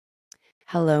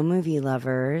Hello, movie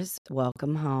lovers.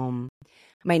 Welcome home.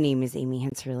 My name is Amy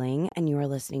Henserling, and you are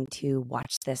listening to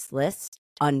Watch This List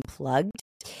Unplugged.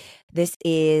 This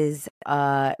is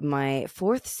my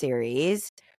fourth series,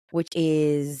 which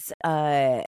is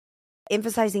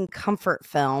emphasizing comfort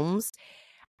films.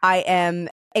 I am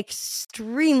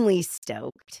extremely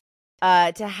stoked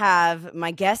to have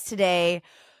my guest today,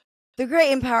 the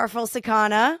great and powerful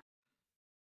Sakana.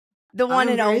 The one I'm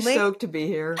and very only. stoked to be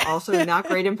here. Also, not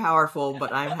great and powerful,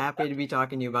 but I'm happy to be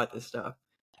talking to you about this stuff.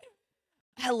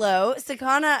 Hello,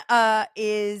 Sakana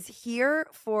is here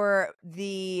for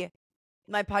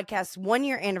my podcast's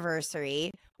 1-year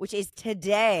anniversary, which is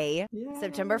today. Yay.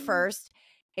 September 1st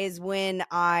is when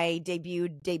I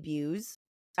debuts,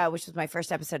 which was my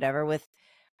first episode ever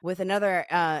with another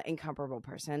incomparable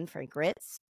person, Frank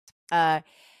Ritz.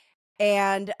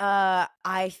 And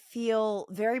I feel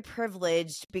very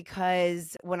privileged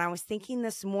because when I was thinking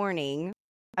this morning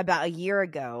about a year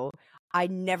ago, I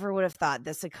never would have thought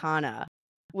that Sakana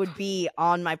would be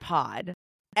on my pod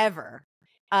ever.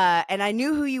 And I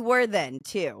knew who you were then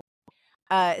too.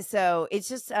 So it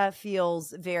just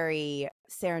feels very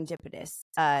serendipitous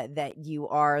that you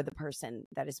are the person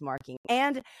that is marking.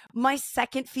 And my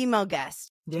second female guest.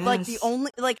 Yes. Like the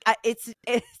only, it's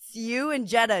you and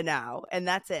Jetta now, and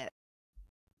that's it.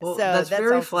 Well, So that's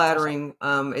very also flattering.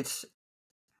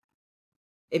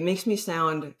 It makes me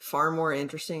sound far more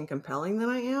interesting and compelling than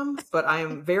I am, but I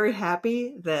am very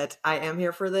happy that I am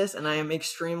here for this, and I am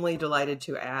extremely delighted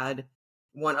to add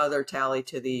one other tally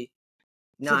to the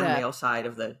non-male side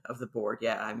of the board.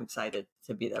 Yeah, I'm excited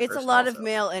to be that person. It's a lot also. of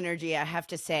male energy, I have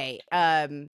to say.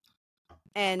 And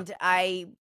I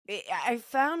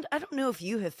found, I don't know if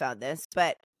you have found this,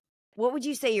 but what would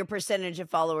you say your percentage of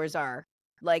followers are?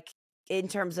 Like in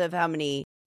terms of how many,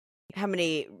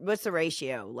 what's the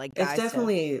ratio? Like guys it's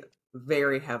definitely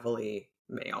very heavily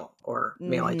male or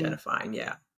male identifying.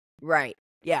 Yeah. Right.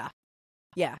 Yeah.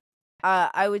 Yeah.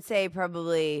 I would say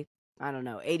probably, I don't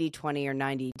know, 80-20 or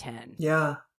 90-10.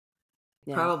 Yeah.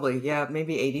 Probably. Yeah.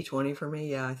 Maybe 80-20 for me.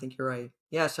 Yeah. I think you're right.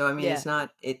 Yeah. So, I mean, it's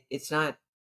not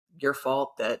your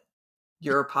fault that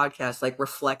your podcast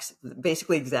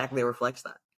basically exactly reflects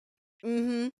that.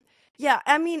 Mm-hmm. Yeah,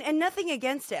 I mean, and nothing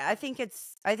against it. I think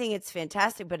it's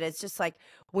fantastic, but it's just like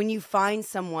when you find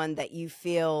someone that you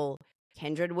feel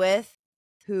kindred with,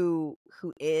 who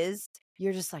is,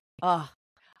 you're just like, oh,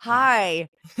 hi.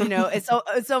 You know,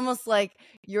 it's almost like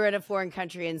you're in a foreign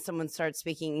country and someone starts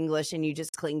speaking English and you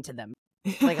just cling to them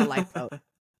like a lifeboat.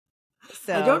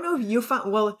 So I don't know if you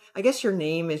found. Well, I guess your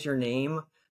name is your name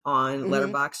on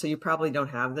Letterboxd, so you probably don't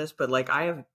have this. But like, I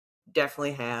have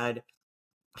definitely had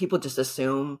people just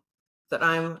assume that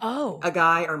I'm a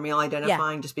guy or male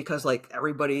identifying just because like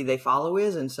everybody they follow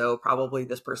is, and so probably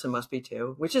this person must be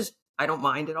too, which is, I don't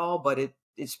mind at all, but it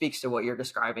speaks to what you're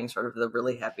describing, sort of the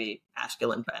really heavy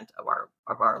masculine bent of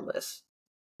our list.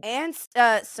 And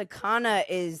Sakana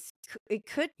it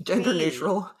could gender be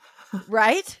neutral,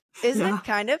 right? Isn't it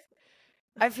kind of?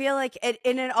 I feel like it,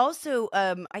 and it also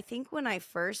I think when I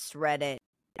first read it,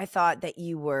 I thought that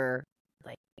you were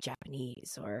like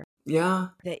Japanese or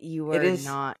that you were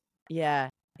not. Yeah.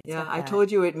 Yeah, I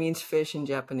told you it means fish in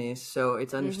Japanese, so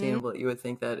it's understandable that you would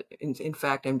think that. In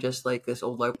fact, I'm just like this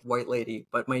old white lady,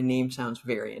 but my name sounds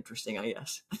very interesting, I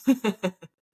guess.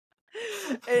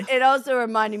 It also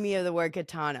reminded me of the word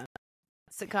katana.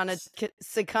 Sakana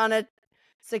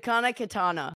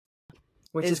katana.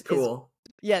 Which is cool.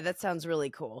 Yeah, that sounds really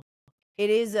cool. It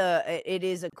is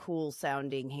a cool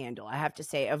sounding handle, I have to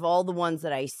say, of all the ones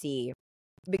that I see.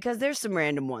 Because there's some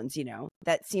random ones, you know,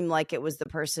 that seem like it was the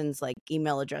person's like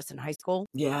email address in high school,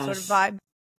 sort of vibe.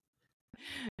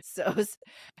 So,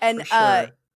 and sure.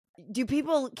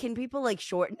 can people like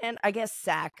shorten it? I guess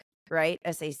SAK, right?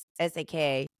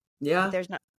 SAK. Yeah. But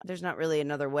there's not really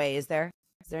another way, is there?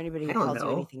 Is there anybody who calls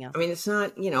you anything else? I mean, it's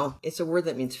not, it's a word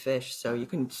that means fish, so you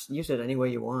can use it any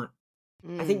way you want.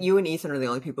 I think you and Ethan are the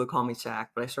only people who call me SAK,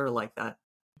 but I sort of like that.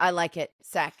 I like it,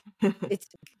 SAK.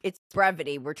 It's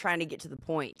brevity. We're trying to get to the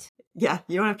point. Yeah,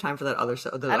 you don't have time for that other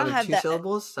two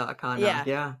syllables.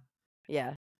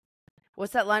 Yeah.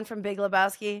 What's that line from Big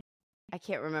Lebowski? I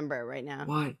can't remember it right now.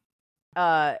 What?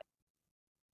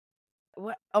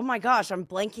 What? Oh my gosh, I'm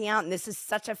blanking out, and this is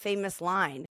such a famous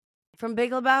line from Big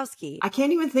Lebowski. I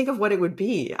can't even think of what it would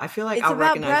be. I feel like it's I'll about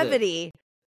recognize brevity.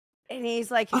 It. And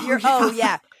he's like,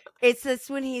 it's this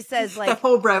when he says like the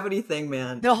whole brevity thing,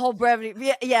 man. The whole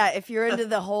brevity, yeah. If you're into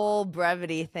the whole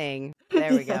brevity thing,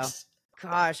 there we go.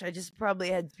 Gosh, I just probably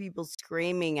had people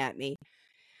screaming at me.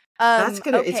 It's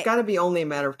got to be only a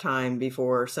matter of time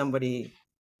before somebody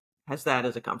has that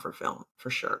as a comfort film, for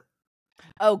sure.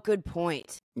 Oh, good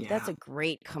point. That's Yeah, a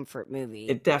great comfort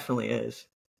movie. it definitely is.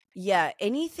 Yeah,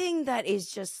 anything that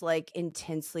is just, like,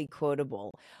 intensely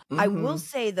quotable. I will Mm-hmm.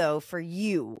 say, though, for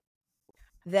you,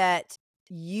 that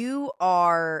you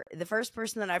are the first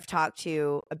person that I've talked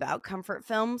to about comfort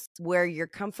films where your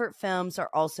comfort films are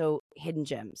also hidden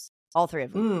gems, all 3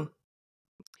 of them. Mm.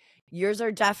 Yours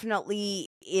are definitely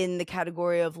in the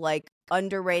category of, like,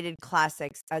 underrated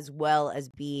classics as well as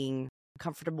being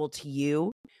comfortable to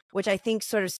you, which I think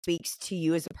sort of speaks to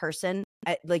you as a person,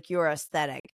 like, your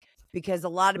aesthetic, because a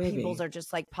lot of people's Maybe. are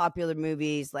just, like, popular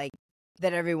movies, like,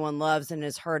 that everyone loves and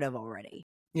has heard of already.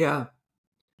 Yeah.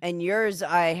 And yours,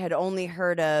 I had only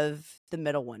heard of the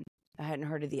middle one. I hadn't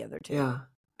heard of the other 2. Yeah.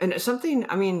 And something,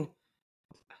 I mean,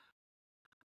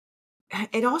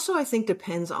 it also, I think,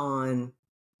 depends on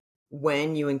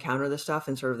when you encounter the stuff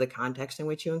and sort of the context in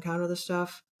which you encounter the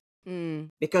stuff. Mm,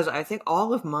 Because I think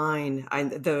all of mine,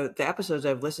 the episodes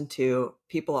I've listened to,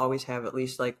 people always have at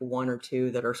least like one or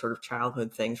two that are sort of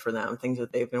childhood things for them, things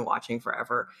that they've been watching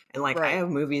forever. And like I right, have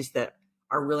movies that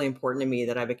are really important to me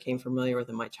that I became familiar with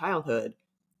in my childhood,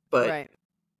 but right.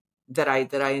 that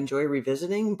I enjoy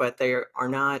revisiting, but they are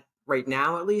not right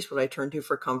now at least what I turn to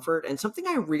for comfort. And something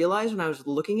I realized when I was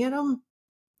looking at them,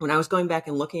 when I was going back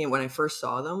and looking at when I first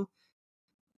saw them,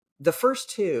 the first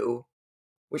two,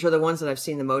 which are the ones that I've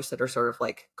seen the most that are sort of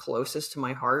like closest to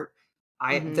my heart.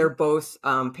 Mhm. They're both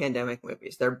pandemic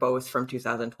movies. They're both from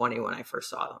 2020 when I first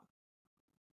saw them,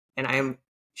 and I am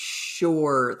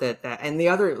sure that and the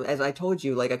other, as I told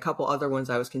you, like a couple other ones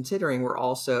I was considering were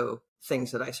also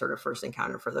things that I sort of first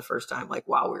encountered for the first time, like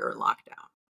while we were in lockdown.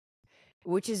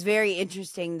 Which is very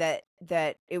interesting that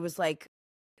it was like,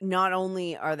 not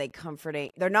only are they comforting,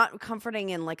 they're not comforting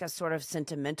in like a sort of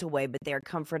sentimental way, but they're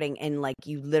comforting in like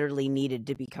you literally needed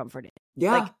to be comforted.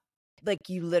 Yeah, Like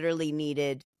you literally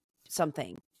needed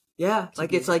something yeah. to Like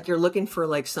be it's there. like you're looking for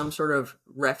like some sort of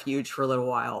refuge for a little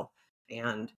while,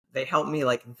 and they helped me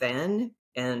like then,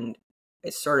 and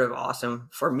it's sort of awesome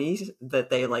for me that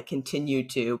they like continue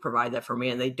to provide that for me,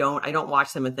 and I don't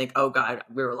watch them and think, oh god,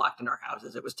 we were locked in our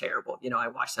houses, it was terrible. I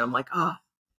watch them, I'm like,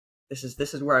 this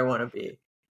is where I want to be.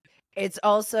 It's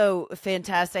also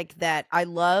fantastic that I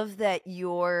love that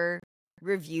your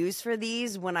reviews for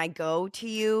these, when I go to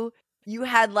you, you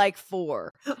had like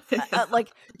 4. Yeah,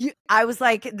 Like I was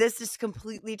like, this just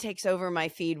completely takes over my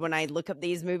feed when I look up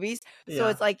these movies. So yeah,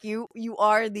 it's like you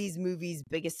are these movies'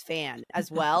 biggest fan as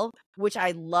well, which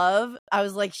I love. I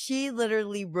was like, she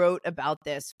literally wrote about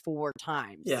this 4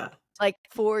 times, yeah. like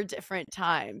 4 different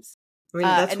times. I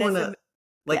mean, that's And one as of, a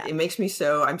like, yeah, it makes me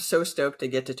so, I'm so stoked to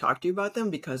get to talk to you about them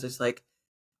because it's like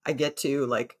I get to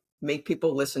like make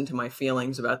people listen to my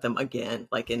feelings about them again,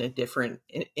 like in a different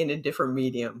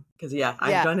medium. Because yeah,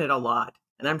 I've yeah. done it a lot,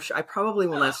 and I'm sure I probably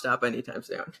will not stop anytime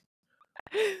soon.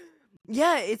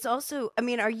 Yeah, it's also, I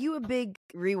mean, are you a big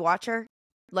rewatcher?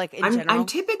 Like, in I'm general?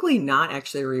 typically not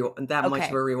actually that much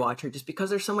of Okay. a rewatcher, just because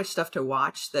there's so much stuff to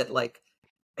watch that like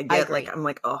I I get like agree. I'm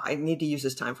like, oh, I need to use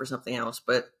this time for something else.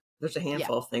 But there's a Yeah.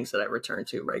 handful of things that I return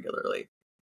to regularly.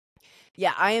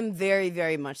 Yeah, I am very,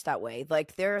 very much that way.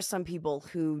 Like, there are some people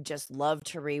who just love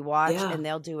to rewatch, Yeah, and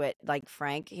they'll do it like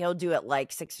Frank. He'll do it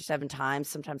like 6 or 7 times,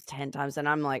 sometimes 10 times, and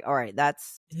I'm like, "All right,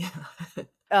 that's" yeah,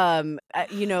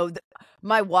 you know,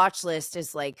 my watch list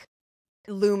is, like,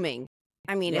 looming.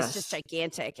 I mean, it's just yes.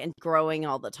 gigantic and growing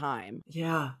all the time.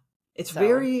 Yeah. It's So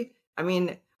very, I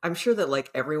mean, I'm sure that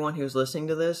like everyone who's listening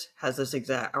to this has this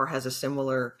exact or has a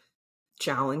similar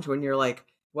challenge when you're like,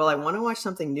 well, I want to watch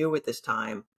something new at this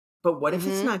time, but what if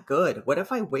it's mhm, not good? What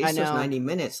if I I waste those know. 90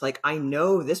 minutes? Like, I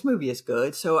know this movie is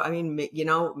good. So, I mean,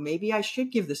 maybe I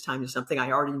should give this time to something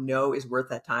I already know is worth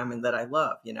that time and that I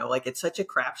love, like it's such a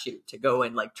crapshoot to go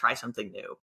and like try something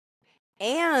new.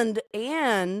 And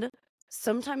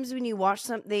sometimes when you watch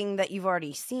something that you've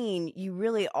already seen, you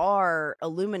really are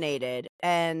illuminated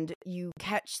and you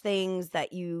catch things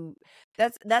that you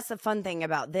that's the fun thing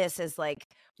about this is like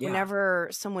Yeah. whenever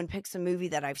someone picks a movie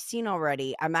that I've seen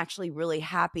already, I'm actually really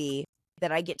happy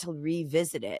that I get to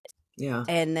revisit it Yeah.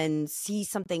 and then see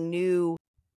something new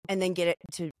and then get it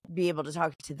to be able to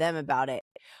talk to them about it.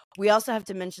 We also have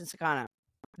to mention, Sakana,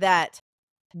 that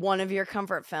one of your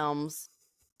comfort films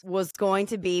was going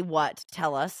to be what?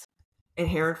 Tell us.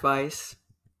 Inherent Vice.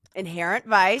 Inherent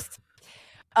Vice.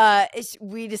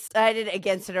 We decided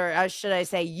against it, or should I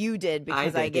say, you did I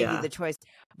because I did. gave you Yeah. the choice.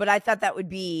 But I thought that would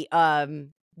be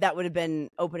that would have been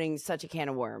opening such a can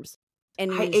of worms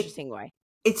in an I, it, interesting way.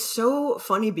 It's so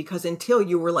funny because until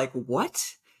you were like,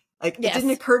 "What?" Like it didn't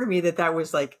Yes. occur to me that that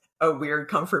was like a weird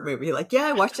comfort movie. Like, yeah,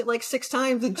 I watched it like 6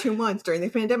 times in 2 months during the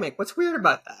pandemic. What's weird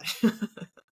about that?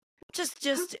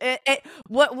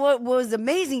 What was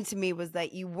amazing to me was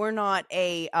that you were not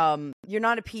you're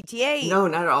not a PTA No,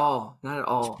 not at all. Not at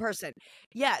all. person.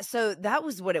 Yeah, so that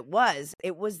was what it was.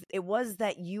 It was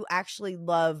that you actually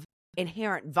love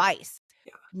Inherent Vice,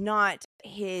 not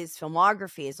his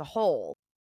filmography as a whole.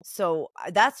 So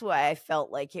that's why I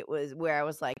felt like it was where I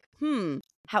was like,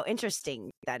 how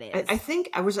interesting that is. I think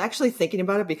I was actually thinking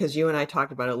about it because you and I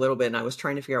talked about it a little bit, and I was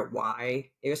trying to figure out why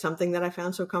it was something that I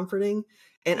found so comforting.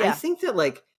 And I think that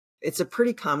like it's a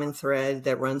pretty common thread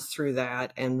that runs through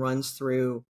that and runs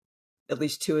through at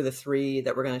least two of the three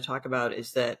that we're going to talk about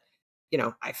is that, you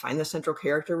know, I find the central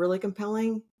character really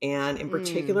compelling. And in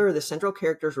particular, the central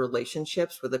character's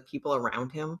relationships with the people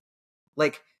around him.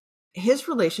 Like his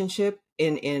relationship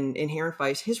in Inherent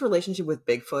Vice, his relationship with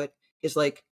Bigfoot is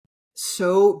like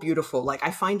so beautiful. Like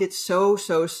I find it so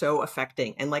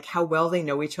affecting, and like how well they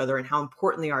know each other and how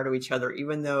important they are to each other,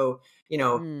 even though, you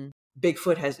know,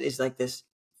 Bigfoot is like this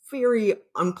very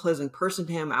unpleasant person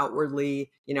to him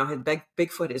outwardly. You know,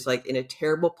 Bigfoot is like in a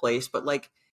terrible place, but like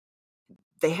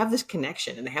they have this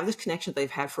connection, and they have this connection that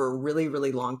they've had for a really,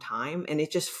 really long time. And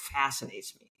it just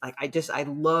fascinates me. Like I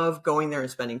love going there and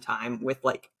spending time with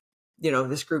like, you know,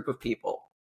 this group of people.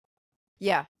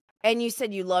 Yeah. And you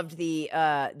said you loved the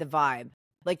vibe,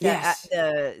 like the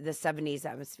 70s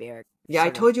atmosphere. Yeah,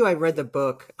 I told you I read the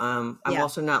book. I'm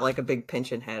also not like a big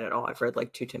Pynchon head at all. I've read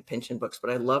like two Pynchon books, but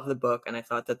I love the book, and I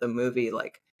thought that the movie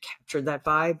like captured that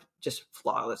vibe just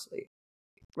flawlessly.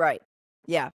 Right.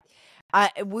 Yeah.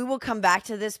 We will come back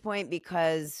to this point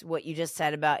because what you just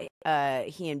said about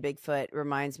he and Bigfoot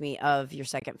reminds me of your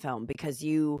second film, because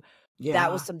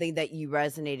that was something that you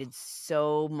resonated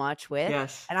so much with.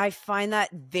 Yes. And I find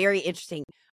that very interesting.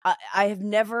 I have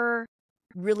never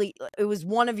really, it was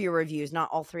one of your reviews, not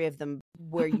all three of them,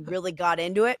 where you really got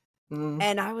into it.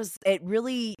 And it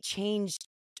really changed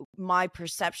my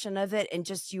perception of it, and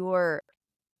just your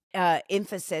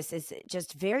emphasis is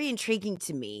just very intriguing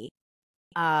to me.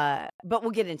 But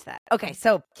we'll get into that. Okay,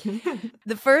 so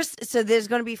there's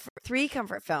going to be three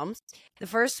comfort films. The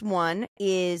first one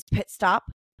is Pit Stop,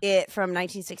 from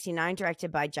 1969,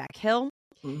 directed by Jack Hill.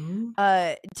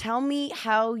 Tell me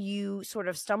how you sort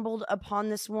of stumbled upon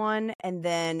this one, and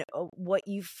then what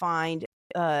you find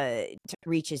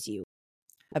reaches you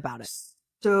about it.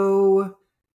 So,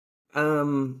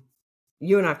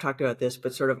 you and I have talked about this,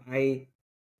 but sort of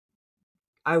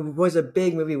I was a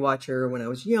big movie watcher when I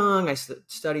was young. I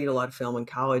studied a lot of film in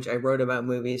college. I wrote about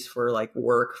movies for like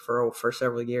work for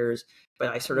several years, but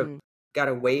I sort of got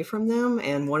away from them.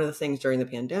 And one of the things during the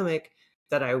pandemic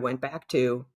that I went back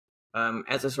to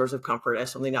as a source of comfort, as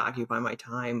something to occupy my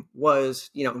time, was,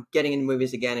 you know, getting into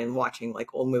movies again and watching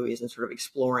like old movies and sort of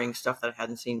exploring stuff that I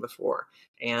hadn't seen before.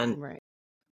 And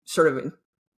sort of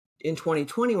in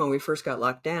 2020, when we first got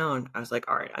locked down, I was like,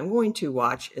 all right, I'm going to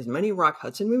watch as many Rock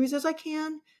Hudson movies as I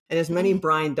can and as many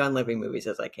Brian Dunleavy movies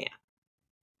as I can.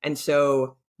 And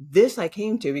so this I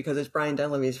came to because it's Brian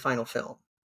Dunleavy's final film.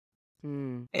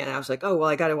 And I was like, oh, well,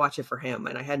 I got to watch it for him.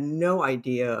 And I had no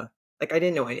idea, like I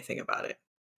didn't know anything about it.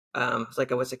 I was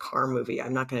like, oh, it's a car movie.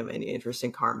 I'm not going to have any interest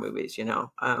in car movies, you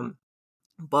know?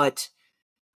 But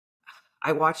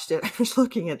I watched it. I was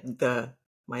looking at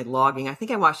my logging. I think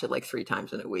I watched it like 3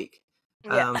 times in a week.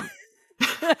 Yeah.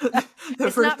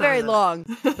 It's not very long,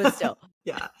 but still.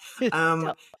 Yeah.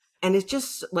 And it's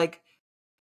just like,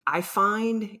 I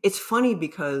find it's funny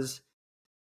because,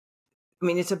 I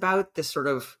mean, it's about this sort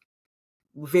of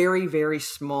very, very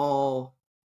small,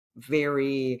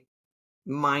 very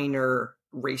minor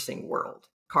racing world,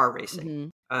 car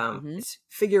racing. It's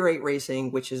figure 8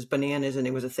 racing, which is bananas, and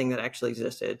it was a thing that actually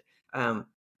existed.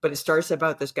 But it starts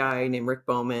about this guy named Rick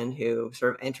Bowman who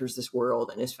sort of enters this world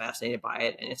and is fascinated by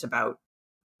it. And it's about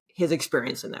his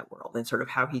experience in that world and sort of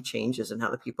how he changes and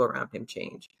how the people around him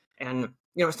change. And,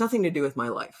 you know, it's nothing to do with my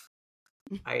life.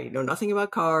 I know nothing about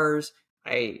cars.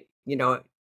 I, you know,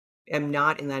 am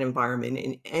not in that environment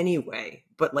in any way.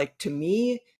 But like, to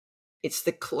me, it's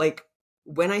like,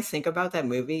 when I think about that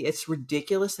movie, it's a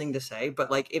ridiculous thing to say,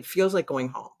 but like, it feels like going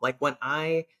home. Like when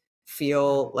I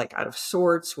feel like out of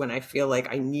sorts, when I feel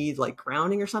like I need like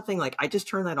grounding or something, like I just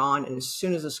turn that on, and as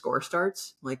soon as the score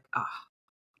starts, I'm like,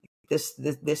 this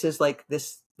is like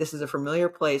this is a familiar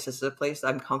place. This is a place that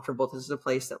I'm comfortable. This is a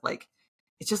place that like,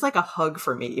 it's just like a hug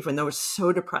for me, even though it's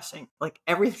so depressing. Like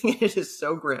everything in it is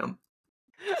so grim,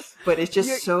 but it's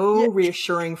just so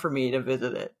reassuring for me to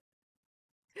visit it.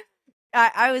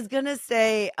 I was gonna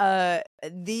say,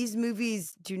 these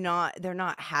movies they're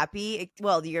not happy.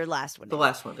 Well, your last one. The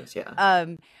last one is, yeah.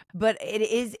 But it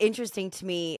is interesting to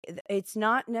me. It's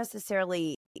not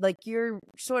necessarily like you're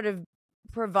sort of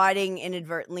providing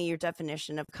inadvertently your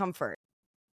definition of comfort.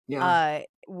 Yeah.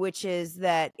 which is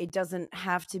that it doesn't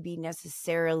have to be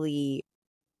necessarily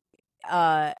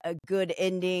a good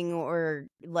ending, or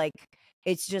like,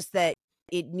 it's just that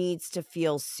it needs to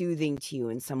feel soothing to you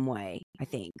in some way, I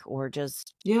think, or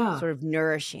just Yeah. sort of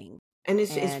nourishing. And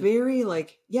it's And very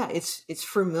like, yeah, it's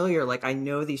familiar. Like I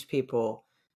know these people,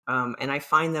 and I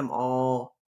find them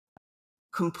all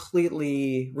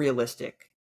completely realistic.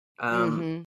 Um,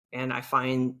 mhm. and I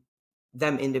find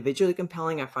them individually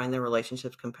compelling. I find their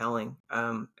relationships compelling.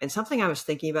 And something I was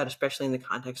thinking about, especially in the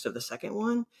context of the second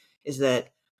one, is that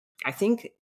I think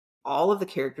all of the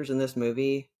characters in this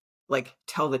movie like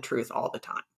tell the truth all the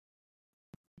time,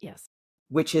 Yes.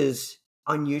 which is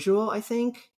unusual, I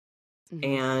think. Mhm.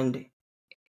 And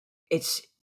it's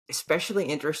especially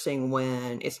interesting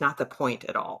when it's not the point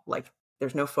at all. Like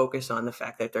there's no focus on the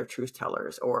fact that they're truth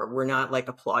tellers, or we're not like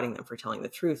applauding them for telling the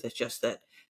truth. It's just that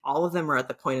all of them are at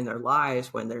the point in their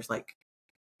lives when there's like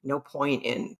no point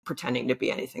in pretending to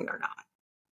be anything they're not.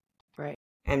 Right.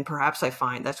 And perhaps I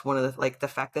find that's one of the like the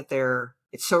fact that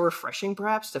it's so refreshing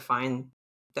perhaps to find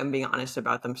them being honest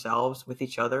about themselves with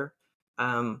each other.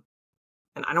 Um,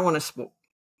 and I don't want to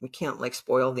we can't like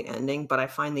spoil the ending, but I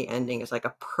find the ending is like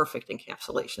a perfect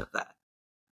encapsulation of that.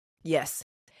 Yes.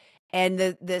 And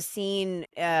the scene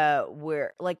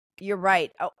where, like, you're right.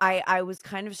 Oh, I was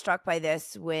kind of struck by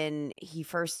this when he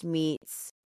first meets,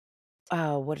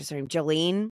 what is her name?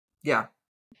 Jolene. Yeah.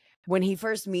 When he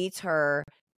first meets her,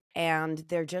 and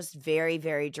they're just very,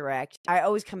 very direct. I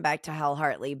always come back to Hal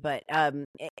Hartley, but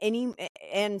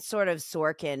and sort of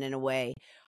Sorkin in a way.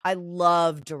 I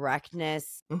love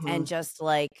directness Hmm. and just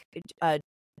like a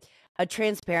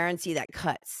transparency that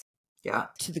cuts Yeah.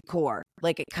 to the core.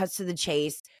 Like, it cuts to the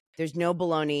chase. There's no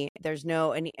baloney. There's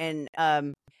no and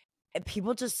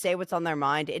people just say what's on their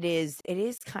mind. It is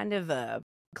kind of a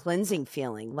cleansing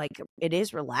feeling. Like, it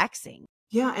is relaxing.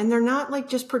 Yeah. And they're not like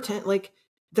just pretend, like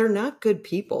they're not good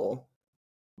people,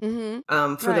 Mhm.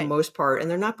 for the Right. most part.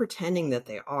 And they're not pretending that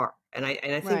they are. And I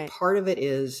think Right. part of it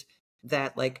is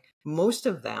that like most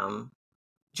of them,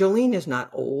 Jolene is not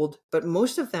old, but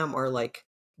most of them are like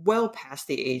well past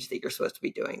the age that you're supposed to be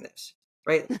doing this,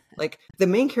 right? Like the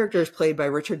main character is played by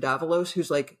Richard Davalos, who's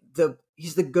like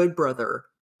he's the good brother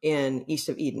in East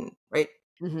of Eden, right?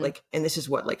 Mhm. Like, and this is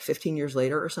what, like 15 years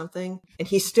later or something, and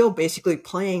he's still basically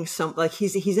playing some like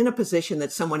he's in a position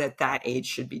that someone at that age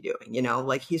should be doing,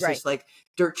 like he's Right. this like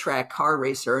dirt track car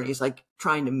racer, and he's like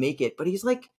trying to make it, but he's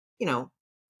like,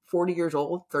 40 years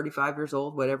old, 35 years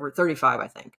old, whatever, 35, I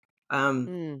think. Um,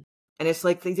 Mm. and it's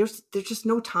like there's just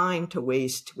no time to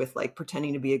waste with like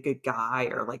pretending to be a good guy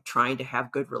or like trying to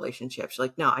have good relationships.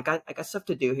 Like, no, I got stuff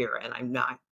to do here, and I'm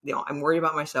not, I'm worried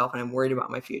about myself and I'm worried about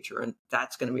my future, and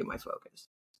that's going to be my focus.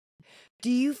 Do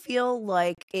you feel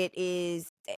like it is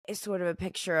sort of a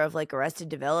picture of like Arrested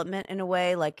Development in a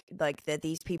way, like that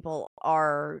these people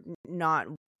are not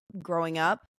growing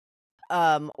up,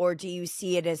 or do you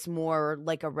see it as more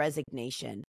like a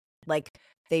resignation, like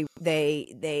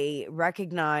they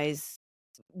recognize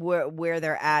where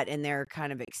they're at and they're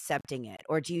kind of accepting it,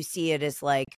 or do you see it as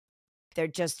like they're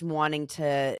just wanting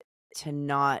to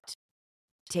not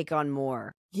take on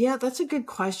more? Yeah, that's a good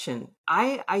question.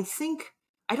 I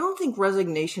don't think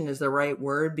resignation is the right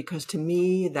word, because to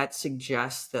me that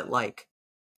suggests that like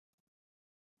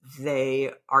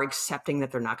they are accepting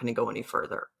that they're not going to go any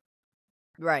further.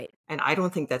 Right. And I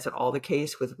don't think that's at all the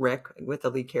case with Rick, with the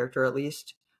lead character at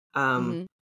least. Um, Hmm.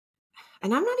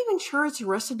 and I'm not even sure it's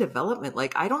Arrested Development.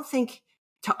 Like, I don't think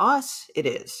to us it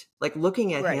is. Like,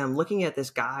 looking at Right. him, looking at this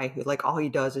guy who, like, all he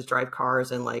does is drive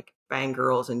cars and, like, bang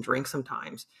girls and drink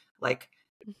sometimes. Like,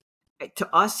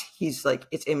 to us, he's like,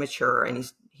 it's immature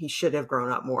and he should have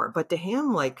grown up more. But to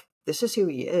him, like, this is who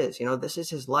he is. This is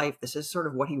his life. This is sort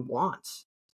of what he wants.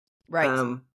 Right.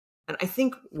 Um, and I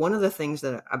think one of the things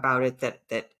that about it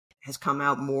that has come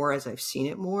out more as I've seen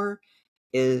it more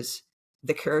is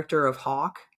the character of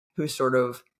Hawk, who's sort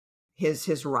of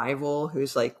his rival,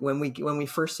 who's like when we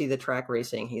first see the track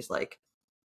racing, he's like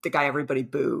the guy everybody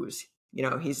boos. He's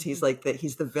Mhm. like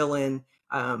he's the villain,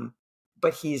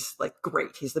 but he's like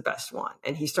great. He's the best one,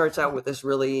 and he starts out with this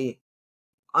really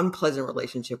unpleasant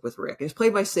relationship with Rick. He's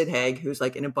played by Sid Haig, who's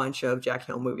like in a bunch of Jack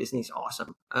Hill movies, and he's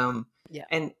awesome. Yeah.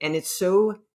 And it's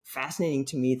so fascinating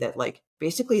to me that like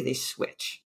basically they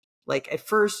switch. Like at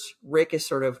first, Rick is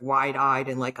sort of wide eyed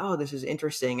and like, oh, this is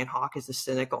interesting, and Hawk is the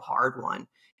cynical, hard one.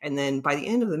 And then by the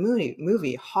end of the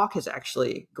movie, Hawk has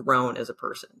actually grown as a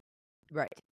person.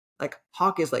 Right. Like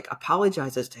Hawk is like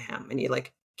apologizes to him, and he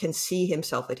like can see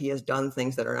himself that he has done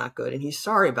things that are not good, and he's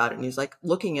sorry about it, and he's like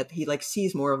he like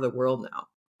sees more of the world now,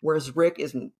 whereas Rick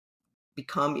is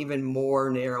become even more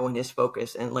narrow in his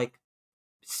focus and like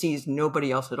sees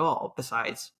nobody else at all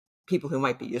besides people who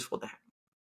might be useful to him.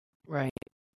 Right.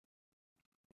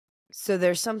 So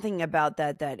there's something about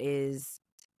that is,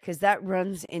 because that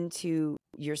runs into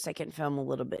your second film a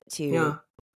little bit too, Yeah.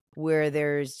 where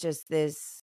there's just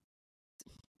this,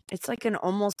 it's like an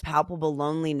almost palpable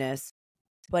loneliness,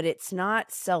 but it's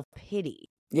not self-pity.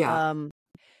 Yeah.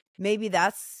 Maybe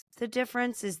that's the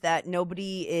difference, is that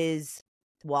nobody is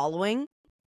wallowing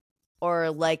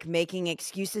or like making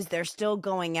excuses. They're still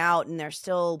going out and they're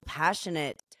still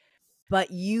passionate, but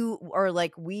you, or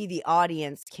like we, the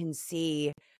audience, can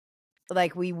see,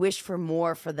 like, we wish for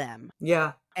more for them.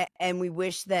 Yeah. And we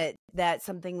wish that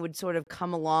something would sort of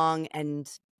come along and,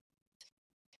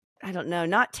 I don't know,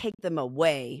 not take them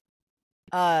away,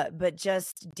 but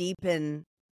just deepen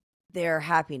their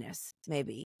happiness,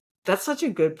 maybe. That's such a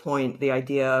good point. The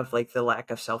idea of like the lack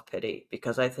of self-pity,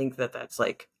 because I think that that's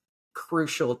like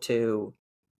crucial to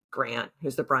Grant,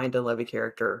 who's the Brian Donlevy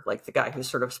character, like the guy who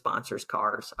sort of sponsors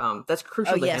cars. That's Oh,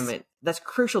 crucial to him. yes. That's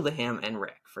crucial to him and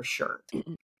Rick for sure.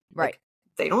 Right. Like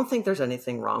they don't think there's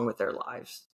anything wrong with their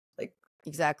lives. Like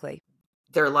Exactly.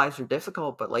 their lives are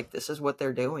difficult, but like this is what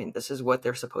they're doing. This is what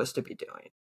they're supposed to be doing.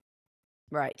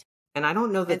 Right. And I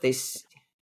don't know that And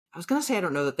I was going to say, I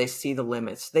don't know that they see the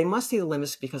limits. They must see the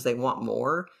limits because they want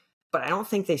more, but I don't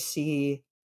think they see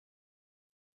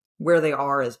where they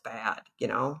are as bad, you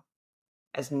know,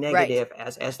 as right. negative,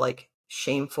 as like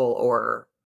shameful or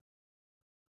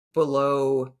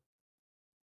below.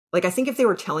 Like, I think if they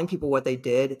were telling people what they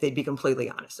did, they'd be completely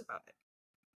honest about it.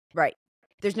 Right.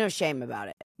 There's no shame about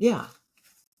it. Yeah.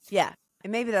 Yeah.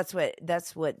 And maybe that's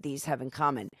what these have in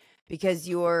common, because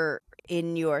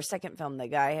in your second film, the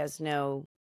guy has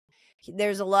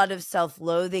there's a lot of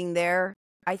self-loathing there,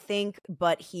 I think,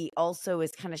 but he also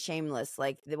is kind of shameless.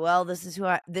 Like, well, this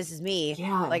is me.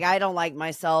 Yeah. Like, I don't like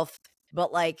myself,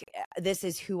 but like, this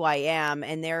is who I am.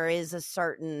 And there is a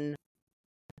certain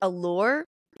allure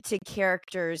to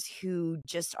characters who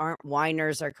just aren't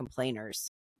whiners or complainers.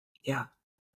 Yeah.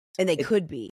 And they could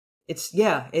be. It's,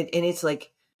 yeah. And it's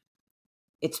like,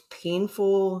 it's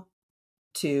painful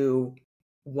to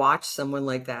watch someone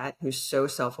like that who's so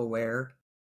self-aware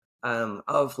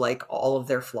of like all of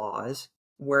their flaws.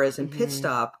 Whereas in Pit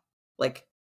Stop, like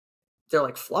they're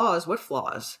like, flaws? What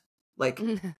flaws? Like,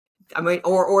 I mean,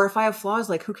 or if I have flaws,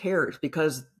 like who cares?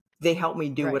 Because they help me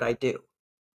do what I do.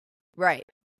 Right.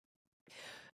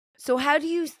 So how do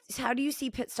you see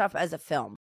Pit Stop as a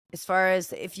film? As far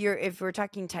as if we're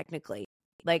talking technically,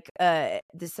 like the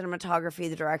cinematography,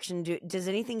 the direction, does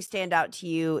anything stand out to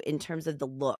you in terms of the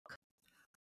look?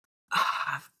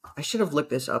 I should have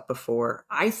looked this up before.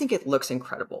 I think it looks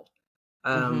incredible.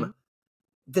 The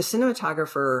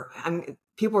cinematographer,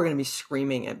 people are going to be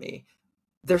screaming at me.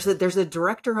 There's a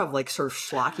director of like sort of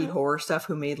schlocky horror stuff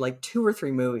who made like 2 or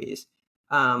 3 movies.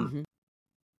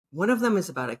 One of them is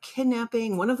about a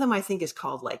kidnapping. One of them I think is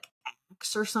called like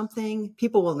X or something.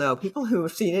 People will know. People who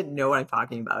have seen it know what I'm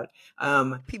talking about.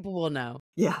 People will know.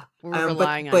 Yeah. We're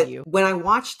relying on you. When I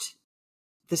watched,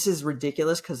 this is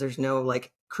ridiculous because there's no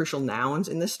like crucial nouns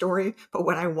in this story. But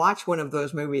when I watched one of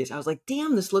those movies, I was like,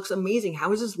 damn, this looks amazing.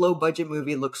 How is this low budget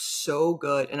movie look so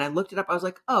good? And I looked it up. I was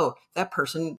like, oh, that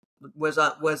person was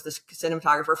the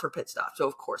cinematographer for Pit Stop. So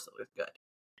of course it looked good.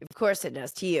 Of course it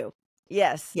does to you.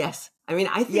 Yes. Yes. I mean,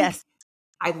 I think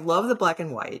I love the black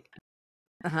and white.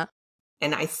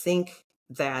 And I think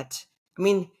that, I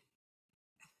mean,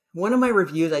 one of my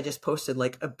reviews, I just posted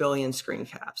like 1 billion screen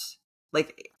caps.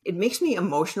 Like, it makes me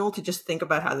emotional to just think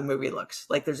about how the movie looks.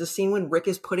 Like, there's a scene when Rick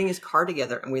is putting his car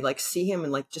together and we like see him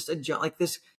in like just a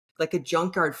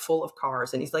junkyard full of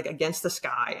cars, and he's like against the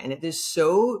sky, and it is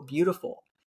so beautiful.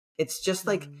 It's just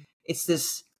like,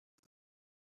 it's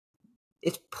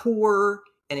poor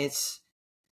and it's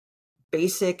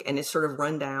basic and it's sort of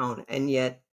run down, and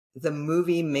yet the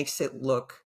movie makes it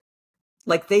look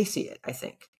like they see it, I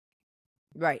think.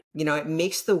 Right. You know, it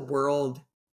makes the world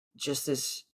just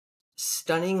this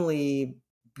stunningly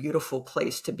beautiful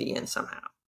place to be in somehow.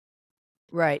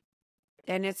 Right.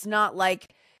 And it's not like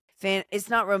it's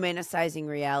not romanticizing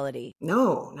reality.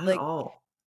 No, not at all.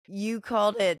 You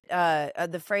called it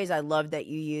the phrase I loved that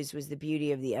you used was the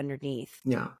beauty of the underneath.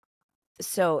 Yeah.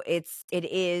 So it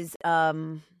is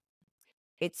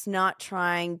it's not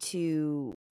trying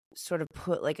to sort of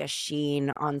put like a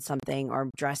sheen on something or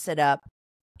dress it up,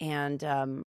 and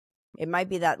it might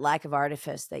be that lack of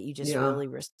artifice that you just really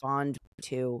respond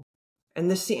to.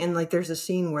 And the scene, and like there's a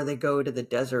scene where they go to the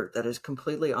desert that is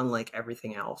completely unlike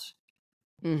everything else.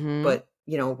 But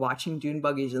you know, watching dune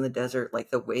buggies in the desert, like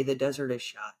the way the desert is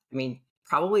shot, I mean,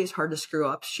 probably it's hard to screw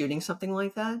up shooting something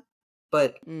like that,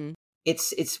 but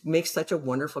it's makes such a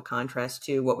wonderful contrast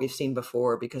to what we've seen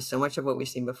before, because so much of what we've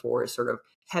seen before is sort of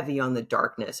heavy on the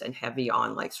darkness and heavy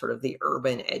on like sort of the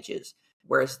urban edges.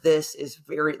 Whereas this is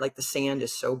very like the sand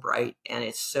is so bright and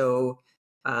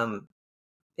um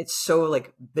it's so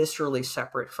like viscerally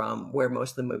separate from where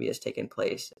most of the movie has taken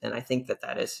place. And I think that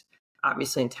that is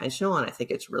obviously intentional, and I think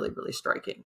it's really, really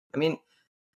striking. I mean,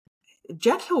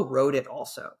 Jack Hill wrote it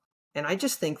also. And I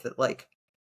just think that like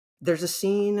there's a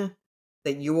scene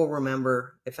that you will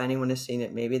remember if anyone has seen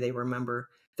it, maybe they remember.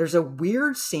 There's a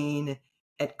weird scene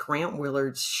at Grant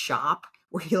Willard's shop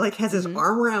where he like has his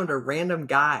arm around a random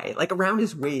guy, like around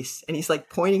his waist, and he's like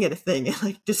pointing at a thing and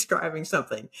like describing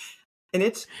something.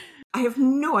 And I have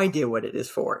no idea what it is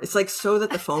for. It's like so that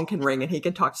the phone can ring and he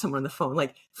can talk to someone on the phone.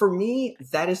 Like for me,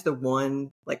 that is the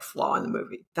one like flaw in the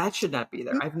movie. That should not be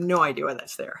there. I have no idea why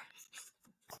that's there.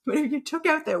 But if you took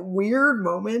out that weird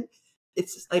moment,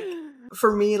 it's like,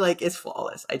 for me, like it's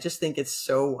flawless. I just think it's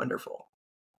so wonderful.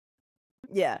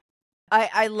 Yeah.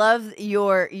 I love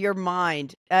your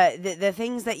mind. The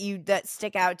things that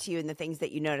stick out to you and the things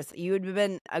that you notice. You would have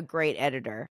been a great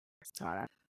editor, Sana,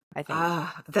 I think.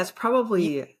 That's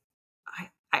probably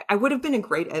I would have been a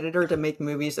great editor to make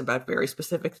movies about very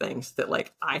specific things that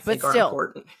like I think are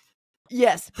important.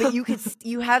 Yes, but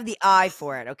you have the eye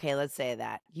for it. Okay, let's say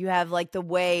that. You have like the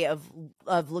way of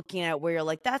looking at where you're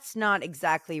like, that's not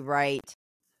exactly right,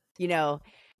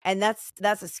 and that's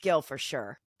a skill for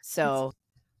sure. So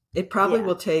it probably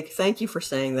will take, thank you for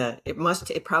saying that.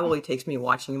 It probably takes me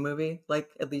watching a movie like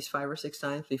at least 5 or 6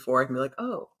 times before I can be like,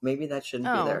 oh, maybe that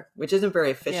shouldn't be there, which isn't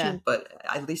very efficient, but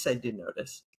at least I did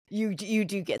notice. You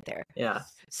do get there. Yeah.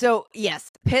 So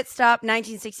yes, Pit Stop,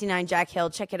 1969, Jack Hill.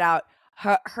 Check it out.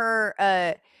 Her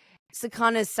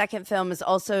Sakana's second film is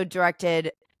also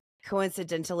directed,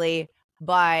 coincidentally,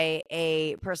 by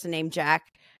a person named Jack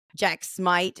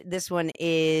Smite. This one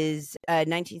is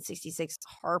 1966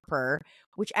 Harper,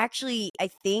 which actually I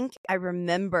think I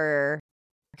remember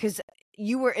because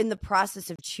you were in the process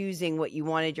of choosing what you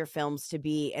wanted your films to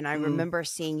be, and I remember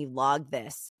seeing you log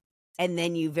this, and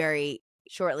then you very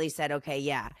shortly said, okay,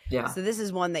 yeah. So this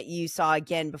is one that you saw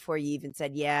again before you even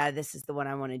said, yeah, this is the one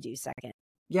I want to do second.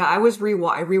 Yeah, I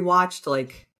rewatched,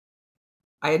 like,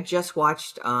 I had just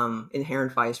watched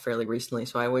Inherent Vice fairly recently,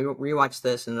 so I rewatched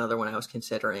this and another one I was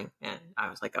considering, and I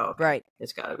was like, oh, okay, right,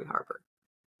 it's got to be Harper.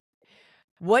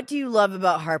 What do you love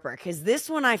about Harper? Because this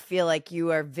one I feel like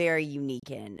you are very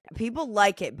unique in. People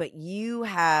like it, but you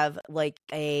have like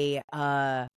a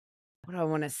what do I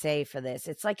want to say for this?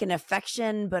 It's like an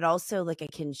affection, but also like a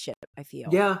kinship, I feel.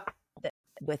 Yeah.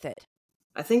 With it.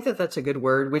 I think that that's a good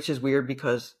word, which is weird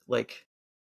because, like,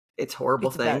 it's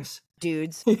horrible things.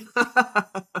 Dudes.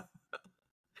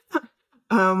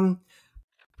 Private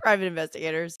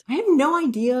investigators. I have no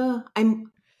idea.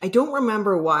 I don't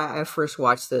remember why I first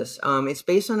watched this. It's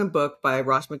based on a book by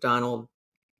Ross Macdonald.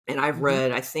 And I've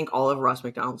read, I think, all of Ross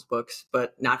Macdonald's books,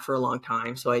 but not for a long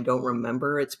time. So I don't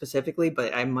remember it specifically,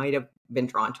 but I might have been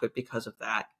drawn to it because of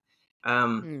that.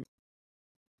 And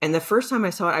the first time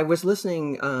I saw it, I was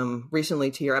listening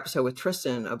recently to your episode with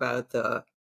Tristan about the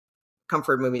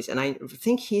comfort movies. And I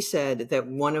think he said that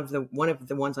one of the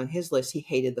ones on his list, he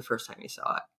hated the first time he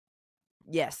saw it.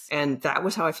 Yes. And that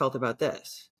was how I felt about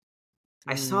this.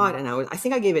 I saw it and I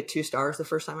think I gave it 2 stars the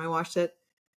first time I watched it.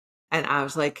 And I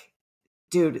was like,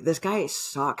 dude, this guy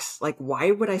sucks. Like,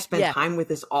 why would I spend time with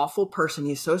this awful person?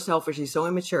 He's so selfish. He's so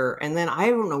immature. And then I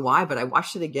don't know why, but I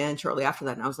watched it again shortly after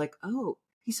that. And I was like, oh,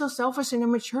 he's so selfish and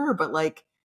immature. But like,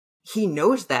 he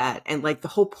knows that. And like, the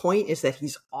whole point is that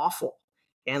he's awful.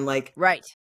 And like,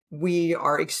 we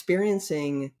are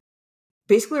experiencing,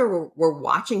 basically we're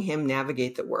watching him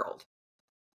navigate the world.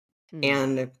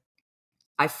 And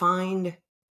I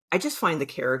just find the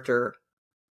character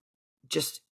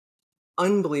just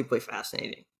unbelievably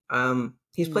fascinating.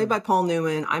 He's played by Paul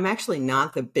Newman. I'm actually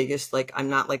not the biggest, like, I'm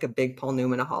not like a big Paul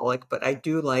Newman-aholic, but I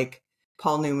do like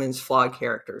Paul Newman's flawed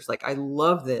characters. Like, I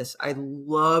love this. I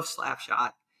love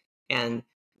Slapshot. And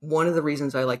one of the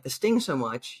reasons I like The Sting so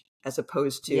much, as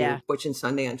opposed to Butch and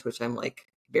Sundance, which I'm like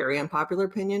very unpopular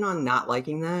opinion on not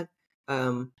liking that,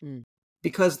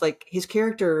 because like his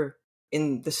character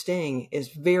in The Sting is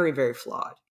very, very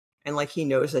flawed. And like, he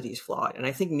knows that he's flawed. And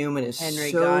I think Newman is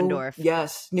Henry Gondorf.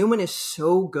 Yes. Newman is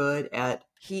so good at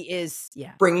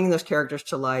bringing those characters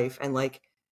to life and like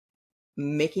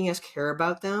making us care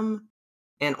about them.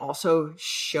 And also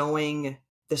showing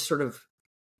this sort of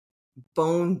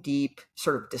bone deep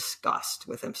sort of disgust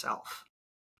with himself.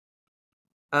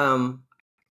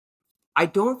 I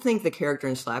don't think the character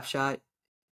in Slapshot,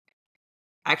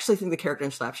 I actually think the character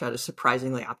in Slapshot is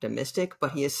surprisingly optimistic,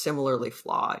 but he is similarly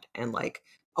flawed and like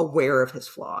aware of his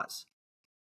flaws.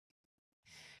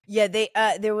 Yeah, they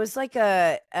there was like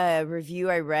a review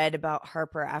I read about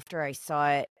Harper after I saw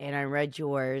it, and I read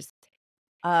yours,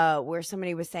 where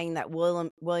somebody was saying that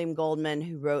William Goldman,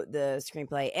 who wrote the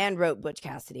screenplay and wrote Butch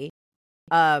Cassidy,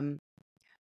 um,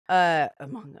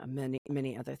 among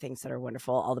many other things that are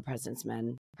wonderful, All the President's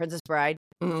Men, Princess Bride,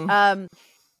 Mm. um,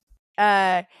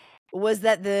 uh, was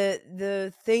that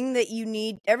the thing that you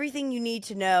need, everything you need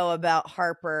to know about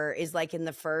Harper is like in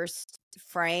the first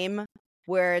frame,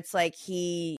 where it's like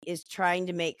he is trying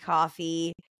to make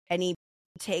coffee and he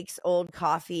takes old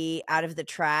coffee out of the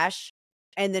trash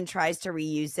and then tries to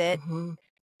reuse it. Mm-hmm.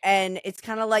 And it's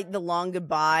kind of like The Long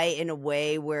Goodbye in a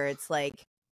way, where it's like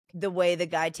the way the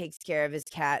guy takes care of his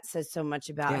cat says so much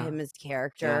about Yeah. him as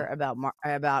character,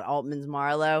 about Altman's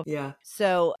Marlowe. Yeah.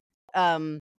 So,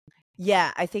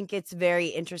 yeah, I think it's very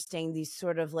interesting, these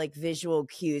sort of like visual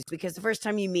cues, because the first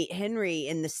time you meet Henry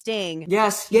in The Sting,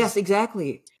 Yes,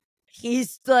 exactly.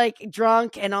 He's like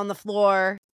drunk and on the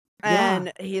floor, Yeah.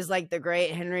 and he's like the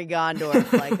great Henry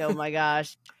Gondorf. Like, oh my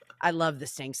gosh, I love The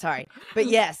Sting. Sorry, but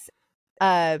yes.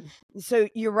 So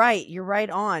you're right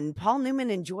on. Paul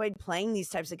Newman enjoyed playing these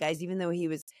types of guys, even though he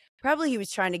was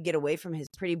trying to get away from his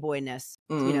pretty boyness,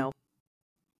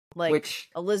 like Which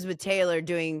Elizabeth Taylor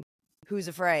doing Who's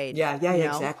Afraid? Yeah,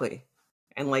 exactly.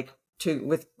 And like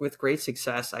with great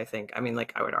success, I think. I mean,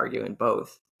 like I would argue in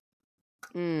both.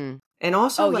 Mm. And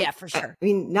also, like, yeah, for sure. I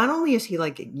mean, not only is he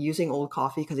like using old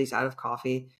coffee because he's out of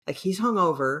coffee, like he's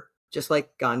hungover, just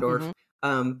like Gondorf.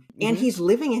 And he's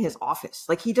living in his office.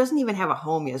 Like he doesn't even have a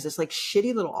home. He has this like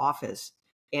shitty little office,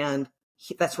 and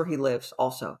that's where he lives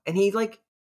also. And he like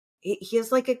he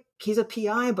has like he's a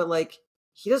PI, but like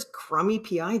he does crummy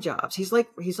PI jobs. He's like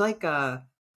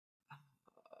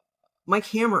Mike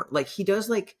Hammer. Like he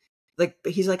does like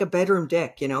he's like a bedroom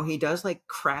dick, he does like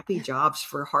crappy jobs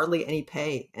for hardly any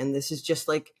pay. And this is just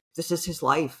like, this is his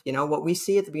life. What we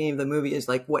see at the beginning of the movie is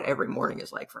like what every morning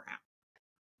is like for him.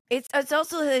 It's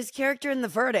also his character in The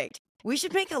Verdict. We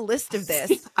should make a list of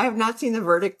this. I have not seen The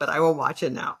Verdict, but I will watch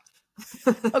it now.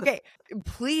 Okay,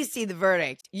 please see The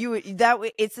Verdict.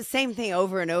 It's the same thing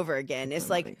over and over again. It's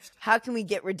like, how can we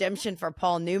get redemption for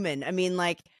Paul Newman? I mean,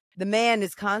 like, the man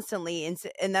is constantly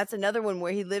and that's another one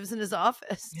where he lives in his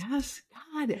office. Yes,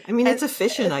 God. I mean, it's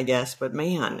efficient, I guess, but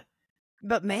man.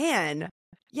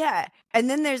 Yeah. And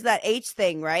then there's that H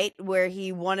thing, right? Where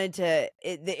he wanted to,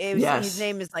 his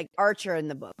name is like Archer in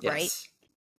the book, right?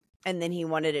 And then he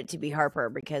wanted it to be Harper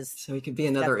because. So he could be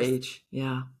another H.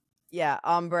 Yeah. Yeah.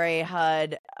 Hombre,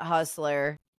 HUD,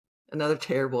 Hustler. Another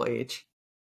terrible H.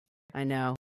 I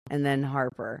know. And then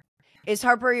Harper. Is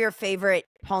Harper your favorite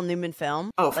Paul Newman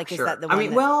film? Oh, for sure. Is that the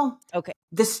one? Okay.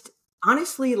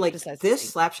 Honestly, like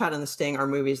this, Slapshot, and The Sting are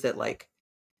movies that like,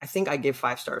 I think I give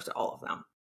 5 stars to all of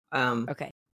them. Okay.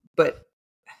 But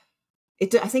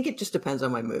I think it just depends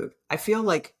on my mood. I feel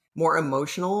like more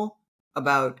emotional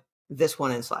about this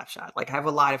one and Slapshot. Like I have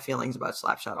a lot of feelings about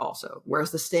Slapshot also.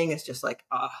 Whereas The Sting is just like,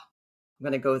 I'm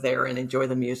going to go there and enjoy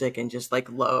the music and just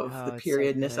like love the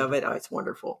periodness of it. Oh, it's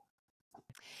wonderful.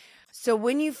 So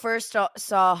when you first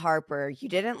saw Harper, you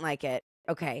didn't like it.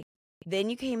 Okay. Then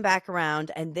you came back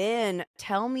around, and then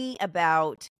tell me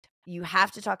about, you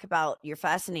have to talk about your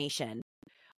fascination,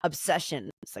 obsession,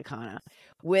 Sakana,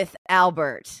 with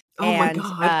Albert. Oh my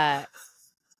God.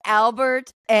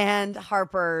 Albert and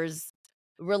Harper's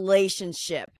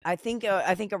relationship. I think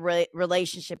a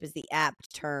relationship is the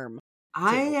apt term.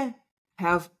 I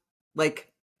have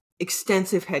like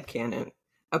extensive headcanon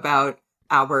about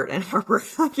Albert and Harper.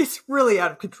 Like it's really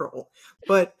out of control,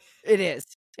 but it is.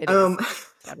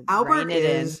 Albert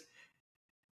is,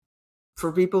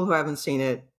 for people who haven't seen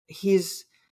it, he's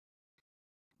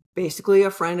basically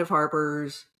a friend of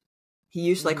Harper's. He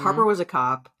used like Harper was a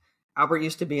cop. Albert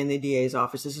used to be in the DA's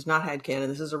office. This is not headcanon.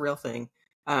 This is a real thing.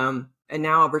 And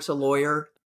now Albert's a lawyer,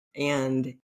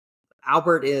 and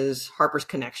Albert is Harper's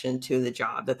connection to the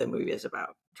job that the movie is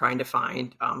about, trying to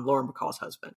find Lauren Bacall's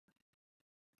husband.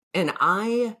 And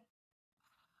I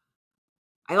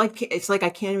like, it's like I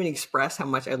can't even express how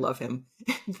much I love him.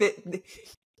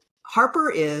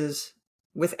 Harper is,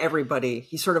 with everybody,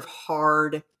 he's sort of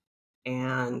hard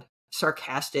and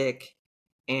sarcastic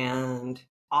and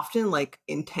often like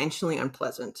intentionally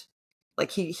unpleasant.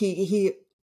 Like he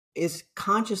is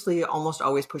consciously almost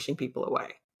always pushing people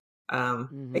away,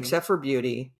 except for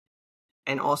Beauty,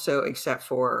 and also except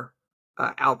for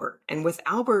Albert. And with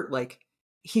Albert, like,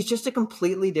 he's just a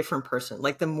completely different person.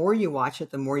 Like the more you watch it,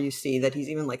 the more you see that he's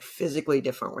even like physically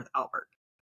different with Albert.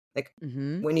 Like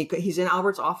when he's in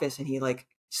Albert's office and he like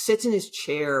sits in his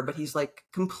chair, but he's like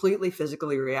completely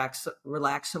physically relaxed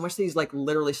so much that he's like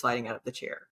literally sliding out of the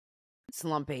chair.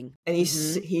 slumping. And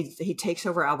he takes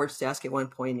over Albert's desk at one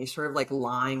point, and he's sort of like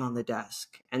lying on the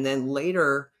desk. And then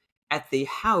later at the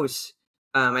house,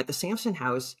 at the Sampson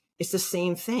house, it's the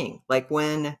same thing. Like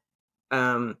when,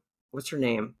 what's her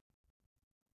name?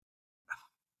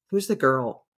 Who's the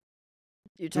girl?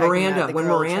 You're talking Miranda. about the When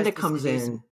girl Miranda comes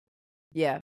in,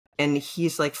 yeah, and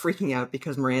he's like freaking out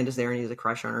because Miranda's there and he has a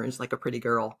crush on her, and it's like a pretty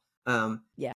girl.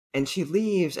 Yeah. And she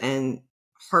leaves, and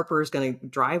Harper is going to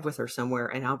drive with her somewhere,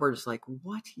 and Albert is like,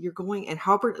 "What? You're going?" And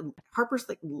Harper's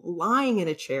like lying in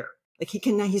a chair, like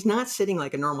he's not sitting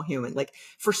like a normal human. Like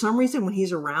for some reason, when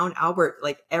he's around Albert,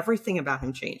 like everything about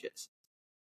him changes.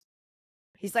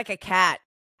 He's like a cat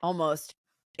almost.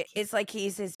 It's like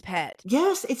he's his pet.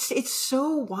 Yes, it's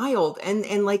so wild,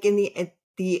 and like in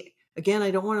the again, I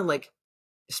don't want to like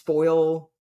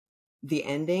spoil the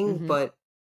ending, but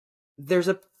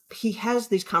he has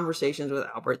these conversations with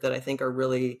Albert that I think are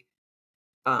really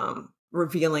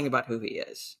revealing about who he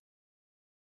is.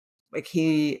 Like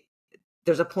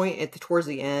there's a point towards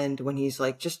the end when he's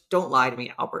like, just don't lie to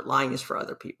me, Albert. Lying is for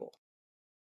other people.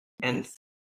 And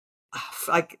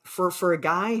like for a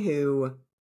guy who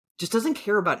just doesn't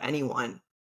care about anyone,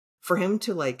 for him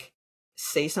to like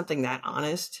say something that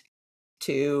honest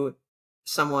to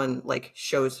someone like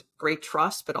shows great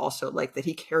trust, but also like that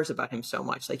he cares about him so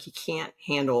much. Like he can't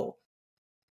handle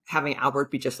having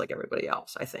Albert be just like everybody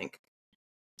else, I think.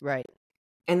 Right.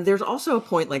 And there's also a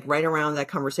point like right around that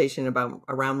conversation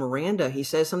around Miranda, he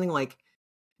says something like,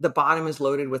 the bottom is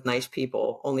loaded with nice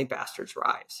people, only bastards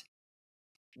rise.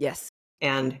 Yes.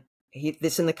 And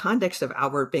this in the context of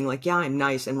Albert being like, yeah, I'm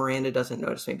nice, and Miranda doesn't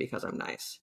notice me because I'm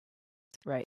nice.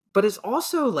 Right. But it's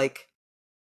also like,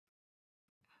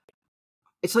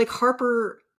 it's like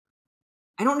Harper,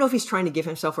 I don't know if he's trying to give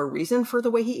himself a reason for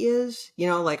the way he is,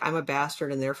 like I'm a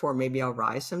bastard and therefore maybe I'll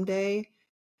rise someday.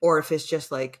 Or if it's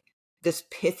just like this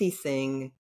pithy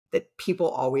thing that people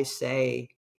always say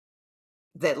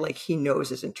that like he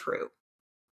knows isn't true.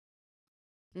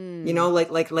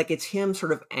 Like it's him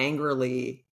sort of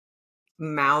angrily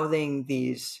mouthing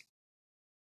these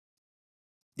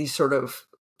sort of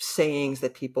sayings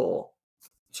that people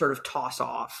sort of toss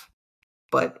off.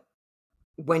 But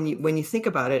when you think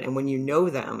about it and when you know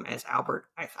them as Albert,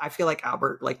 I feel like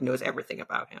Albert like knows everything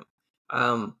about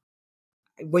him.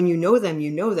 When you know them,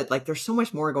 you know that like there's so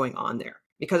much more going on there,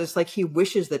 because it's like he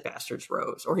wishes that bastards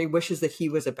rose, or he wishes that he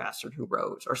was a bastard who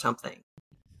rose, or something.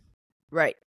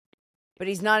 Right. But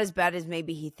he's not as bad as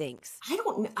maybe he thinks. I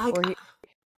don't know.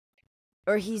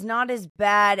 Or he's not as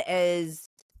bad as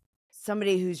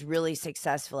somebody who's really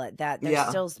successful at that. There's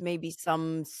still maybe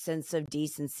some sense of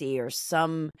decency or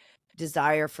some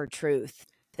desire for truth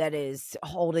that is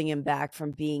holding him back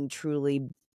from being truly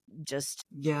just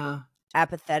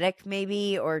apathetic,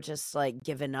 maybe, or just like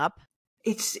given up.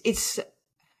 It's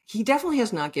he definitely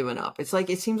has not given up. It's like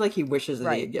it seems like he wishes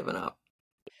that he had given up.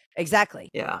 Exactly.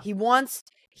 Yeah. He wants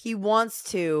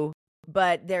to,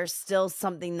 but there's still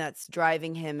something that's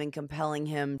driving him and compelling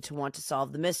him to want to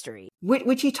solve the mystery.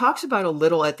 Which he talks about a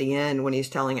little at the end when he's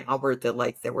telling Albert that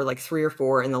like there were like 3 or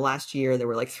 4 in the last year, there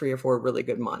were like 3 or 4 really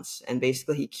good months. And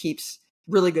basically he keeps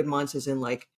really good months as in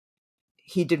like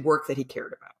he did work that he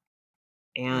cared about.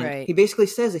 And he basically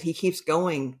says that he keeps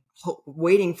going,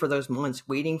 waiting for those months,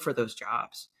 waiting for those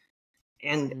jobs.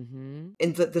 And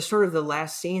in the sort of the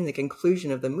last scene, the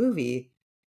conclusion of the movie,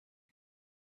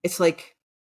 it's like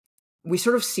we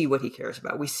sort of see what he cares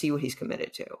about. We see what he's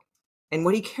committed to. And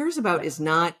what he cares about is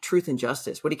not truth and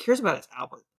justice. What he cares about is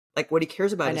Albert. Like what he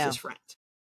cares about is his friend.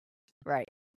 Right.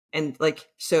 And like,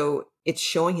 so it's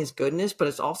showing his goodness, but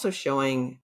it's also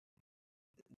showing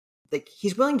like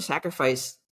he's willing to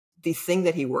sacrifice the thing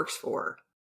that he works for,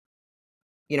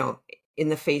 in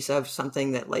the face of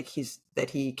something that like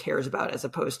that he cares about, as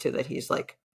opposed to that he's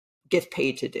like gets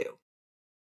paid to do.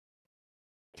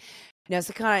 Now,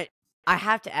 so kind of, I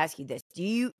have to ask you this: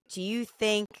 do you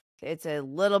think it's a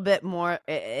little bit more,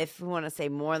 if we want to say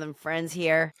more than friends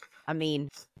here? I mean,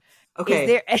 is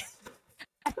there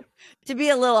to be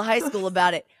a little high school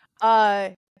about it?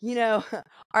 Are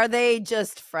they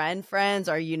just friends,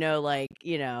 or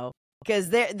because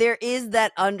there is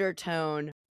that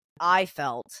undertone I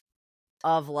felt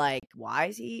of like, why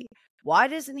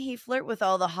doesn't he flirt with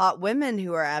all the hot women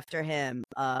who are after him?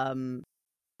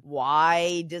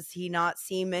 Why does he not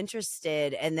seem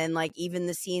interested? And then like even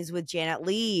the scenes with Janet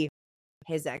Leigh,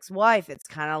 his ex-wife, it's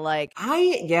kind of like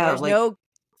there's like, no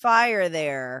fire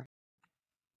there.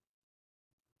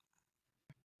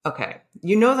 Okay.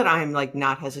 You know that I'm like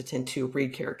not hesitant to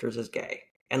read characters as gay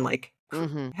and like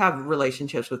have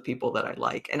relationships with people that I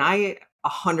like. And I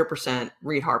 100%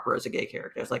 read Harper as a gay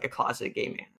character, as like a closeted gay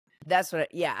man. That's what,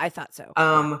 I thought so.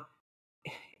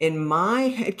 in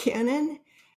my headcanon,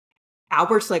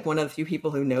 Albert's like one of the few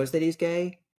people who knows that he's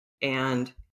gay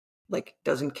and like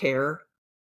doesn't care.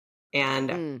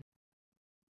 And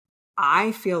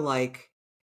I feel like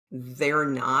they're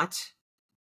not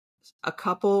a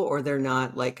couple, or they're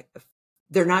not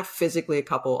physically a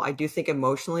couple. I do think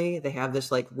emotionally they have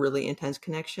this like really intense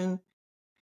connection.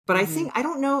 But I think, I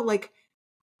don't know, like,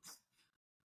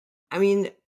 I mean,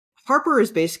 Harper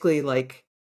is basically like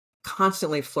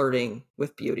constantly flirting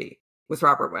with Beauty, with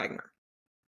Robert Wagner.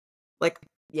 Like,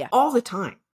 all the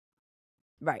time.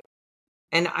 Right.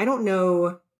 And I don't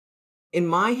know, in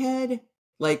my head,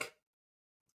 like,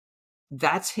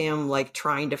 that's him like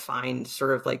trying to find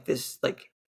sort of like this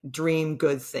like dream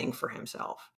good thing for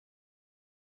himself.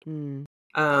 And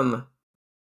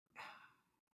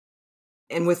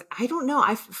with, I don't know,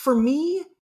 for me,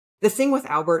 the thing with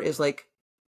Albert is like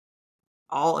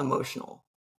all emotional.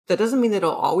 That doesn't mean that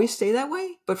it'll always stay that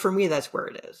way, but for me, that's where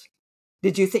it is.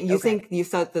 Did you think you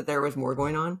thought that there was more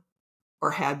going on,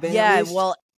 or had been at least?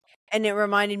 Well, and it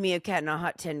reminded me of Cat on a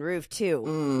Hot Tin Roof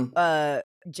too.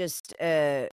 Just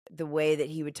the way that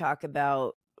he would talk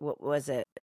about, what was it?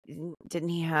 Didn't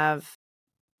he have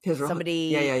somebody?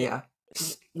 Yeah.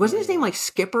 Wasn't his name like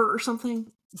Skipper or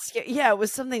something? Yeah, it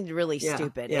was something really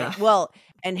stupid. Yeah. Well,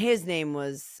 and his name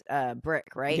was Brick,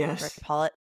 right? Yes. Brick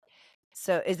Pollitt.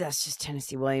 So that's just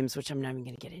Tennessee Williams, which I'm not even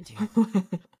going to get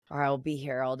into, or I'll be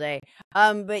here all day.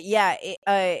 But yeah,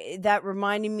 that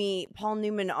reminded me. Paul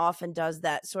Newman often does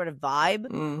that sort of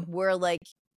vibe where, like,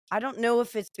 I don't know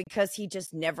if it's because he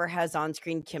just never has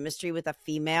on-screen chemistry with a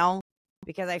female,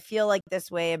 because I feel like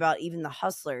this way about even The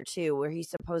Hustler too, where he's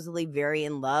supposedly very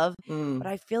in love, but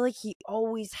I feel like he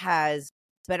always has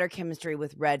better chemistry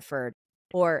with Redford,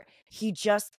 or he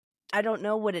just, I don't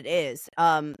know what it is.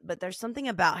 But there's something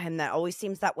about him that always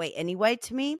seems that way anyway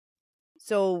to me.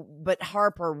 So, but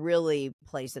Harper really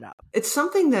plays it up. It's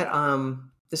something that,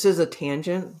 this is a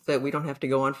tangent that we don't have to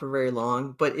go on for very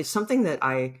long, but it's something that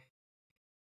I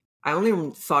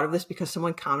only thought of this because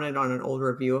someone commented on an old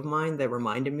review of mine that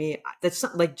reminded me. That's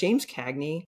like James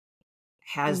Cagney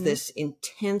has this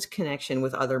intense connection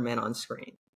with other men on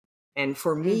screen. And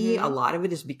for me, a lot of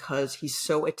it is because he's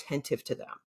so attentive to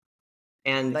them.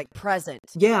 And like present.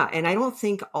 Yeah. And I don't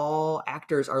think all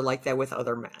actors are like that with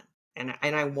other men. And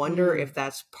I wonder if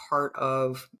that's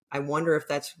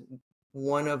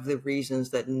one of the reasons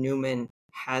that Newman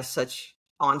has such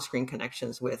on-screen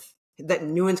connections that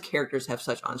Newman's characters have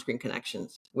such on-screen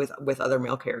connections with other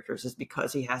male characters, is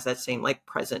because he has that same like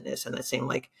presentness and that same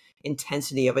like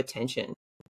intensity of attention,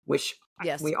 which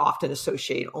we often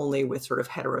associate only with sort of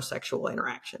heterosexual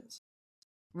interactions.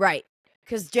 Right.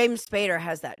 Because James Spader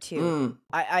has that too.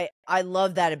 I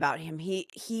love that about him. He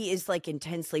is like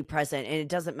intensely present, and it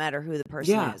doesn't matter who the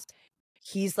person is.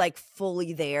 He's like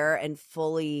fully there and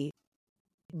fully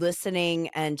listening,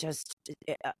 and just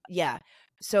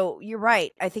So you're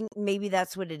right. I think maybe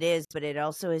that's what it is, but it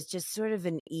also is just sort of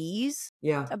an ease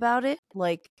about it,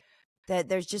 like that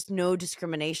there's just no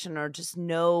discrimination or just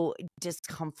no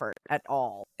discomfort at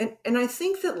all. And I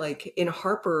think that like in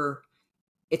Harper,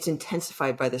 it's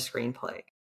intensified by the screenplay.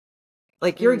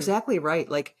 Like, you're exactly right.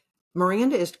 Like,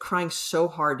 Miranda is trying so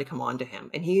hard to come on to him,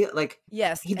 and he like,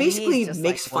 he basically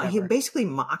makes fun. He basically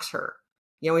mocks her.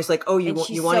 You know, he's like, "Oh, you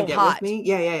want to get with me?"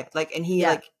 Yeah. Like, and he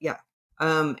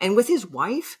and with his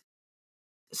wife,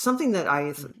 something that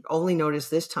I only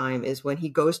noticed this time is when he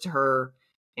goes to her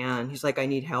and he's like, "I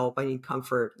need help. I need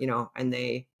comfort," you know, and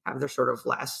they have their sort of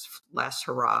last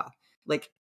hurrah.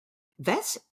 Like,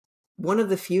 that's one of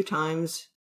the few times.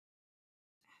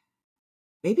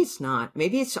 Maybe it's not.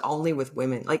 Maybe it's only with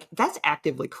women. Like, that's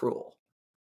actively cruel.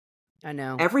 I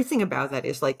know. Everything about that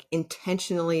is like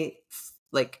intentionally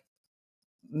like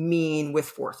mean with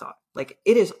forethought. Like,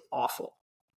 it is awful.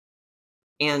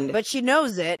 But she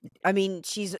knows it. I mean,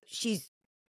 she's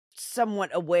somewhat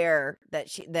aware that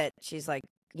she's like,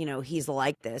 you know, he's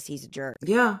like this. He's a jerk.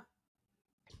 Yeah.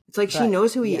 It's like she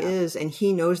knows who he is, and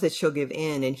he knows that she'll give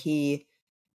in, and he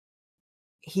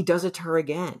does it to her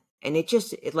again. And it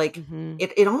just,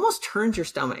 it almost turns your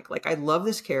stomach. Like, I love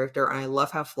this character and I love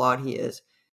how flawed he is.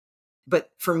 But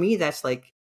for me, that's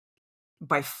like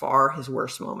by far his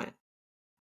worst moment.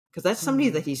 Because that's somebody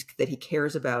that he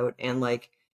cares about, and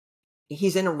like,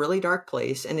 he's in a really dark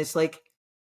place. And it's like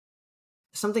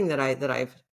something that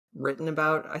I've written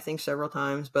about, I think, several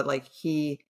times, but like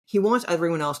he wants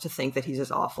everyone else to think that he's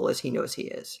as awful as he knows he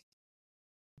is.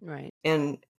 Right.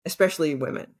 And especially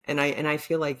women. And I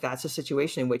feel like that's a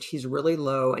situation in which he's really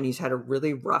low, and he's had a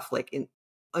really rough, like,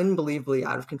 unbelievably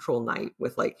out of control night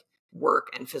with like work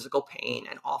and physical pain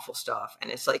and awful stuff.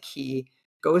 And it's like he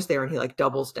goes there and he like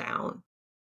doubles down.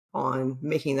 on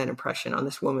making that impression on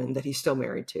this woman that he's still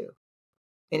married to.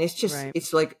 And it's just, Right.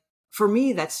 it's like, for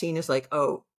me, that scene is like,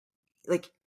 oh,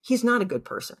 like, he's not a good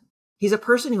person. He's a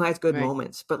person who has good Right.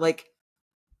 moments, but like,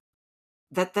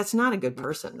 that's not a good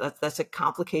person. That's a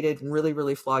complicated, really,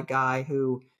 really flawed guy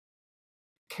who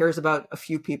cares about a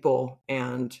few people,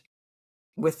 and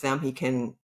with them he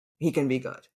can be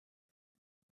good.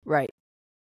 Right.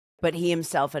 But he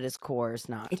himself at his core is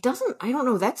not. It doesn't, I don't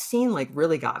know, that scene like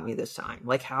really got me this time,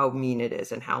 like how mean it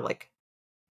is and how like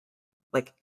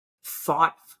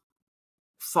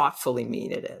thoughtfully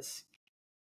mean it is.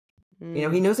 You know,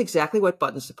 he knows exactly what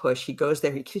buttons to push. He goes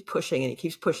there, he keeps pushing and he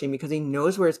keeps pushing because he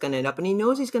knows where it's going to end up, and he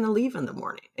knows he's going to leave in the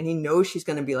morning, and he knows she's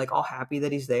going to be like all happy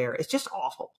that he's there. It's just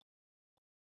awful.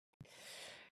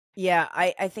 Yeah,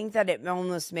 I think that it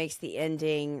almost makes the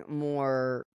ending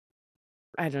more,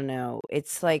 I don't know.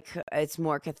 It's like it's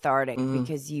more cathartic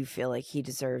because you feel like he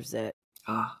deserves it.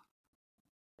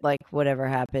 Like whatever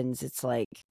happens, it's like,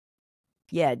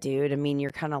 yeah, dude. I mean, you're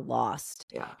kind of lost.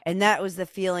 Yeah. And that was the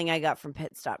feeling I got from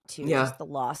Pit Stop too. Yeah. Just the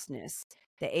lostness,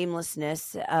 the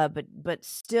aimlessness, but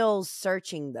still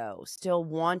searching though, still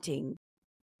wanting,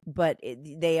 but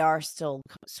they are still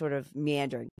sort of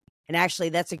meandering. And actually,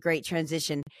 that's a great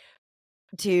transition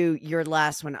to your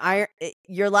last one.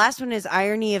 Your last one is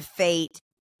Irony of Fate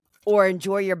or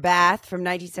Enjoy Your Bath from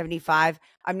 1975.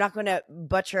 I'm not going to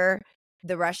butcher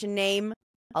the Russian name.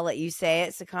 I'll let you say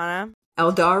it, Sakana.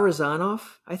 Eldar Rozanov,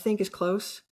 I think, is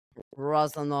close.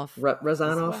 Rozanov.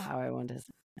 Rozanov. How I want to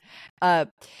say.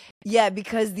 Yeah,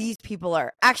 because these people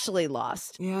are actually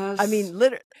lost. Yes. I mean,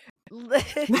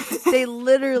 they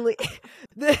literally.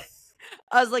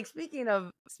 I was like, speaking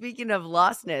of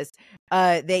lostness,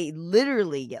 they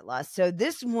literally get lost. So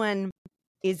this one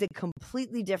is a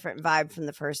completely different vibe from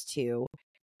the first two.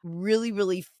 Really,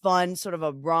 really fun, sort of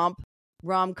a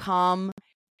rom-com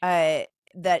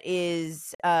that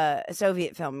is a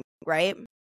Soviet film, right?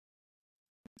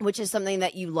 Which is something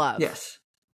that you love. Yes.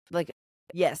 Like,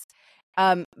 yes.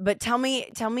 But tell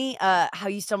me how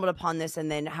you stumbled upon this, and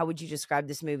then how would you describe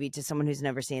this movie to someone who's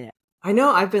never seen it? I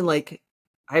know I've been like,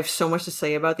 I have so much to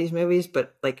say about these movies,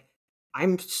 but like,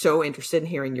 I'm so interested in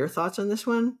hearing your thoughts on this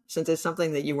one, since it's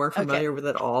something that you weren't familiar with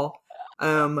at all.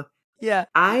 Yeah.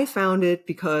 I found it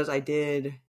because I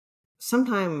did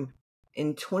sometime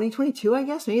in 2022, I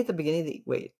guess, maybe at the beginning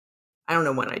of I don't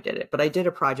know when I did it, but I did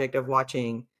a project of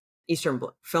watching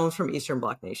films from Eastern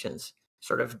Bloc nations,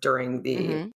 sort of during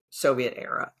the Soviet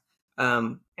era.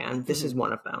 And this is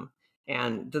one of them.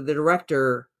 And the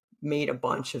director made a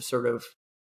bunch of sort of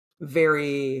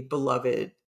very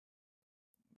beloved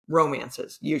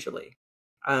romances, usually.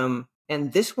 And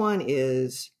this one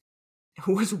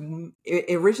was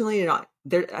originally not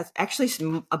there. Actually,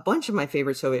 a bunch of my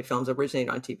favorite Soviet films originated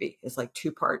on TV. It's like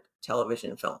 2-part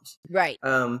television films, right?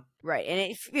 Right, and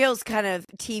it feels kind of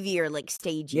TV or like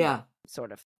stagey, yeah,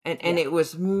 sort of. And it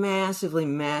was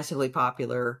massively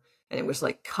popular, and it was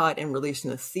like cut and released in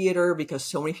the theater because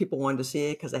so many people wanted to see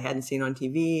it because they hadn't seen it on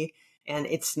TV. And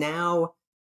it's now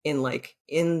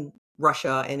in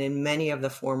Russia and in many of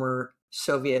the former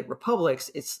Soviet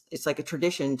republics, it's like a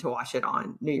tradition to watch it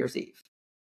on New Year's Eve.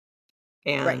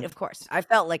 And right, of course. I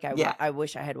felt like I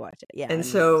wish I had watched it. Yeah. And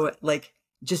so like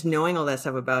just knowing all that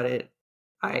stuff about it,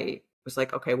 I was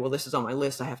like, okay, well, this is on my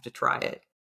list. I have to try it.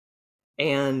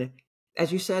 And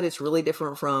as you said, it's really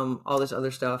different from all this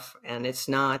other stuff. And it's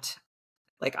not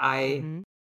like I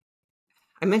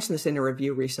mentioned this in a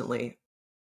review recently.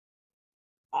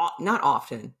 Not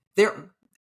often.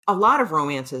 A lot of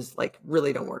romances like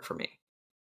really don't work for me.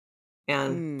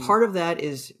 And part of that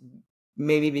is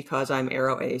maybe because I'm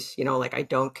aro ace, you know, like I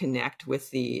don't connect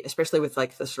with especially with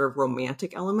like the sort of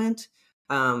romantic element.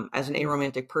 As an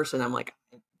aromantic person, I'm like,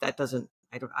 I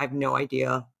have no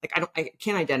idea. Like I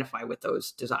can't identify with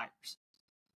those desires.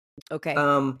 Okay.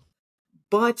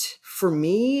 But for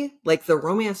me, like the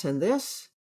romance in this,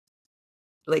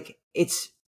 like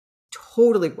it's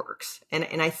totally works. And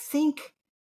I think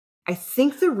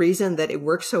the reason that it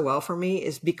works so well for me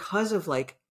is because of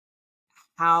like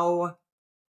how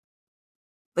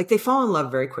like they fall in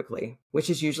love very quickly, which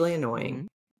is usually annoying,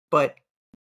 but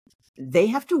they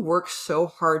have to work so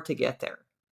hard to get there.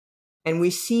 And we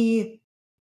see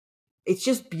it's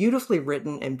just beautifully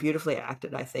written and beautifully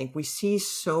acted. I think we see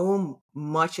so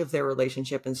much of their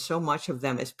relationship and so much of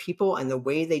them as people and the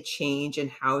way they change and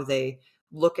how they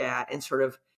look at and sort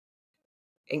of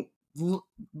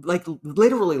like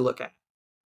literally look at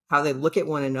how they look at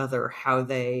one another, how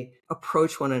they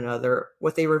approach one another,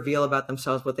 what they reveal about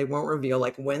themselves, what they won't reveal,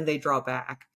 like when they draw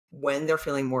back, when they're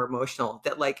feeling more emotional.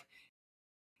 That like,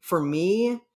 for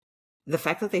me, the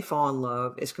fact that they fall in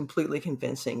love is completely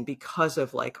convincing because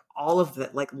of like all of the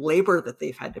like labor that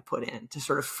they've had to put in to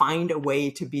sort of find a way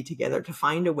to be together, to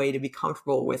find a way to be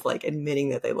comfortable with like admitting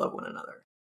that they love one another.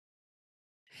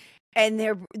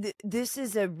 And this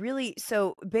is a really,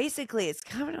 so basically it's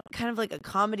kind of like a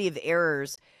comedy of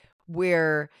errors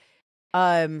where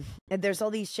and there's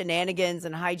all these shenanigans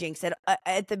and hijinks. And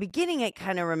at the beginning, it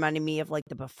kind of reminded me of like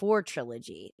the Before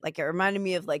trilogy. Like it reminded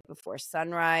me of like Before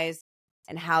Sunrise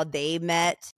and how they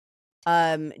met.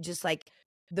 Just like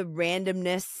the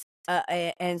randomness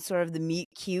and sort of the meet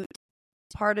cute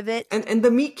part of it. And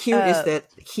the meet cute is that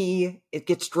it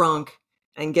gets drunk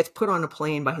and gets put on a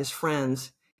plane by his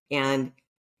friends, and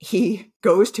he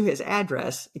goes to his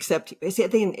address, except is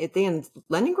they in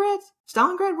Leningrad?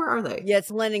 Stalingrad? Where are they? Yeah, it's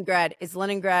Leningrad. It's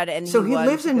Leningrad, and so he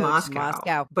lives in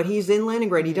Moscow, but he's in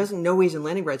Leningrad. Mm-hmm. He doesn't know he's in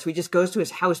Leningrad, so he just goes to his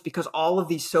house because all of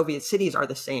these Soviet cities are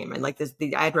the same, and like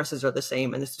the addresses are the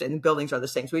same, and the buildings are the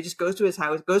same. So he just goes to his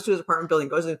house, goes to his apartment building,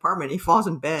 goes to his apartment, and he falls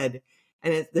in bed,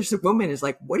 and there's a woman is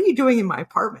like, "What are you doing in my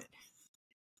apartment?"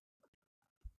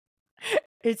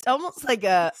 It's almost like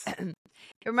it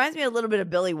reminds me a little bit of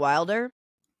Billy Wilder,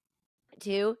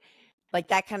 too. Like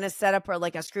that kind of setup, or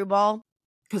like a screwball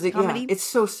comedy. It's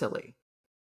so silly.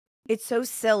 It's so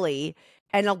silly.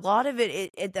 And a lot of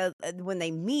when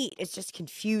they meet, it's just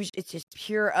confusion. It's just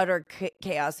pure, utter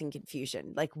chaos and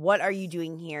confusion. Like, what are you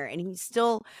doing here? And he's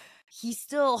still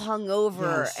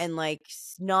hungover and like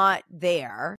not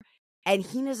there. And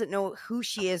he doesn't know who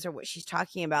she is or what she's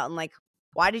talking about. And like,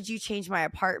 why did you change my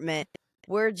apartment?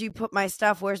 Where'd you put my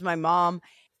stuff? Where's my mom?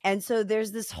 And so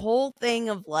there's this whole thing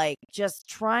of like just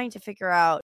trying to figure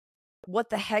out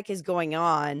what the heck is going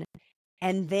on.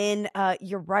 And then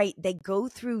you're right. They go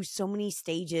through so many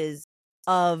stages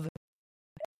of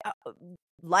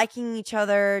liking each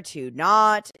other to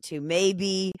not, to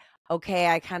maybe, okay,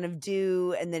 I kind of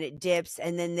do. And then it dips.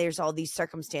 And then there's all these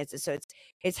circumstances. So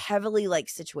it's heavily like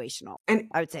situational. And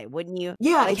I would say, wouldn't you?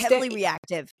 Yeah. Like heavily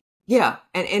reactive. Yeah.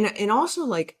 And also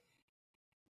like,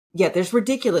 yeah, there's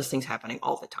ridiculous things happening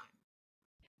all the time.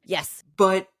 Yes.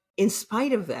 But in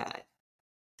spite of that,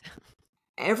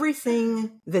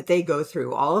 everything that they go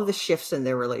through, all of the shifts in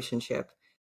their relationship,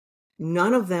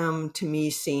 none of them to me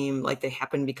seem like they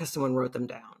happen because someone wrote them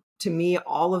down. To me,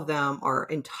 all of them are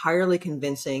entirely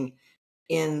convincing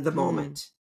in the moment.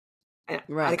 And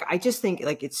right. I just think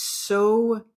like it's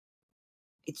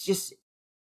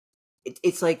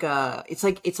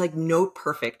like note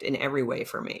perfect in every way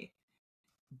for me.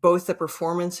 Both the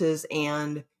performances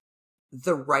and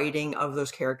the writing of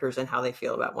those characters and how they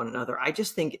feel about one another. I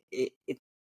just think it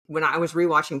when I was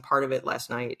rewatching part of it last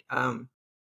night, and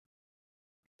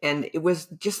it was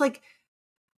just like,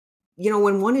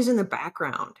 when one is in the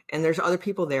background and there's other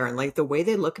people there, and like the way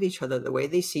they look at each other, the way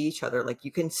they see each other, like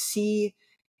you can see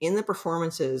in the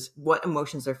performances what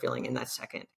emotions they're feeling in that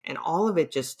second. And all of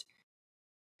it just,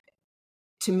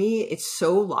 to me, it's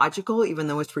so logical, even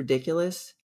though it's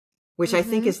ridiculous, which I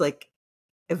think is like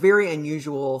a very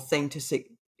unusual thing to see.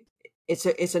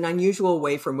 It's an unusual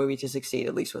way for a movie to succeed,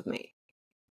 at least with me.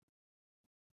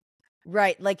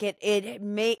 Right. Like it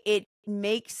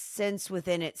makes sense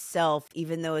within itself,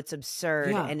 even though it's absurd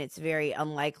and it's very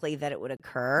unlikely that it would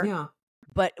occur. Yeah.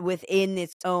 But within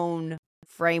its own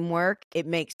framework, it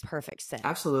makes perfect sense.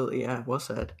 Absolutely. Yeah. Well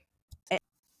said.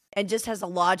 And just has a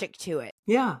logic to it.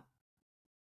 Yeah.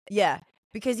 Yeah.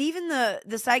 Because even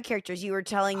the side characters, you were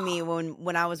telling me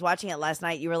when I was watching it last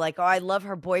night, you were like, "Oh, I love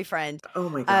her boyfriend." Oh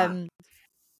my God.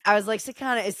 I was like,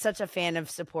 Sakana is such a fan of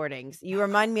supportings. You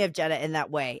remind me of Jeddah in that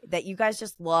way, that you guys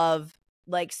just love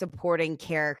like supporting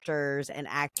characters and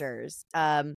actors.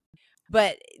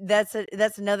 But that's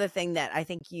another thing that I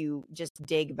think you just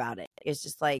dig about it. It's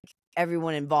just like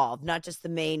everyone involved, not just the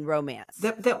main romance.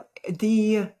 The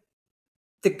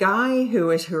guy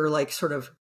who is her like sort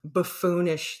of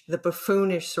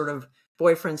buffoonish sort of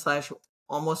boyfriend /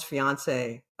 almost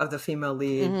fiance of the female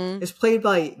lead is played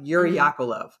by Yuri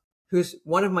Yakovlev, who's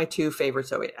one of my two favorite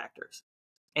Soviet actors.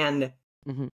 And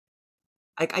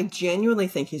I genuinely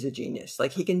think he's a genius.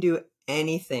 Like he can do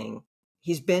anything.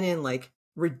 He's been in like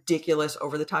ridiculous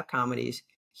over the top comedies.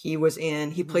 He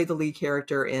played the lead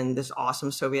character in this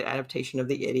awesome Soviet adaptation of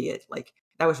The Idiot. Like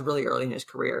that was really early in his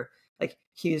career. Like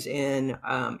he was in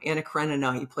Anna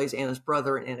Karenina. He plays Anna's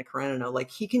brother in Anna Karenina.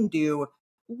 Like he can do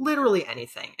literally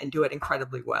anything and do it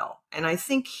incredibly well. And I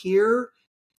think here,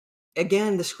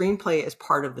 again, the screenplay is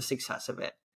part of the success of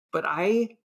it. But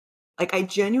I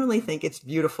genuinely think it's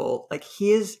beautiful. Like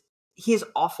he is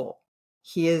awful.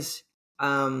 He is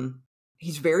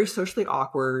he's very socially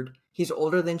awkward. He's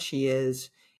older than she is.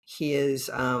 He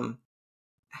is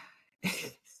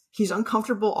he's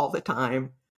uncomfortable all the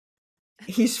time.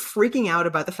 he's freaking out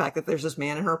about the fact that there's this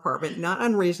man in her apartment, not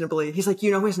unreasonably. He's like,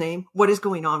 you know his name? What is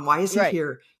going on? Why is he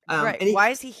here? Right. And why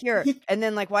is he here? And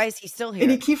then, like, why is he still here?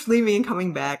 And he keeps leaving and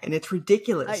coming back, and it's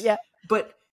ridiculous. Yeah.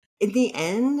 But in the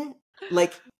end,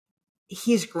 like,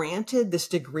 he's granted this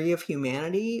degree of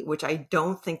humanity, which I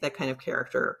don't think that kind of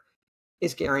character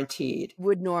is guaranteed.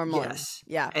 Would normally. Yes.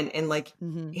 Yeah. And like,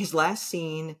 his last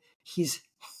scene, he's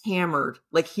hammered.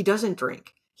 Like, he doesn't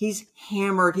drink. He's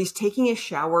hammered. He's taking a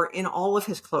shower in all of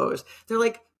his clothes. They're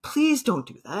like, please don't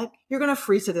do that. You're going to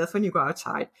freeze to death when you go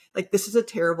outside. Like, this is a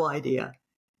terrible idea.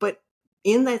 But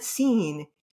in that scene,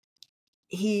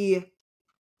 he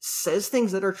says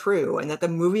things that are true and that the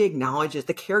movie acknowledges,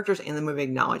 the characters in the movie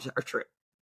acknowledge are true.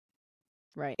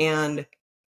 Right. And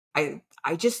I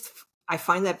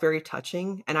find that very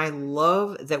touching. And I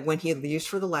love that when he leaves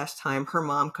for the last time, her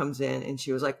mom comes in and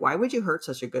she was like, why would you hurt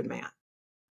such a good man?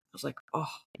 I was like,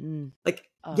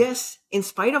 yes, in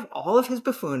spite of all of his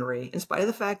buffoonery, in spite of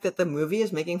the fact that the movie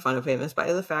is making fun of him, in spite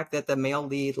of the fact that the male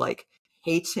lead like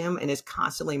hates him and is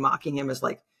constantly mocking him as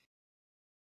like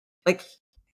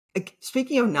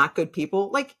speaking of not good people,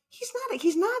 like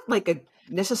he's not like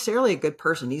necessarily a good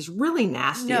person. He's really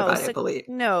nasty about it, I believe.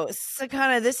 No,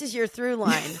 Sakana, this is your through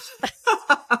line.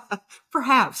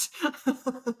 Perhaps.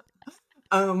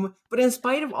 But in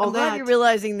spite of all I'm that, glad you're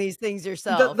realizing these things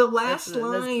yourself. The last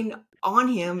line on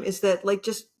him is that, like,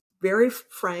 just very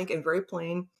frank and very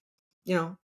plain, you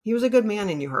know, he was a good man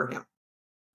and you hurt him.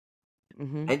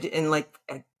 And like,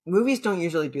 movies don't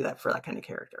usually do that for that kind of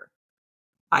character.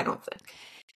 I don't think.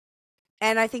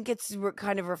 And I think it's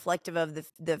kind of reflective of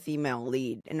the female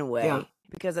lead in a way,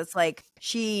 because it's like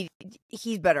he's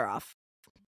better off.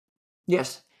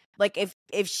 Yes. Like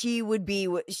if she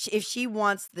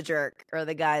wants the jerk or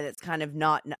the guy that's kind of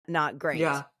not great,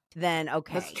 then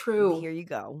okay, that's true. Here you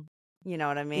go. You know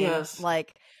what I mean? Yes.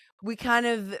 Like we kind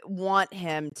of want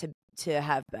him to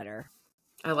have better.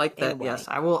 I like that. Yes,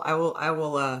 I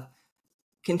will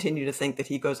continue to think that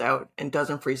he goes out and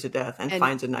doesn't freeze to death and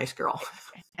finds a nice girl.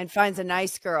 And finds a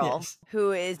nice girl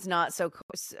who is not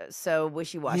so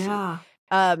wishy-washy. Yeah.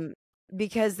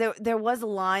 Because there was a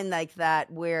line like that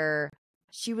where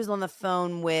she was on the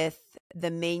phone with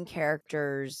the main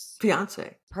character's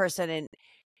fiance person,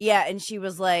 and she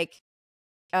was like,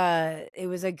 it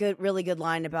was a really good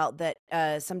line about that.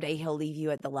 Someday he'll leave you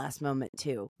at the last moment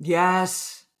too.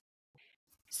 Yes.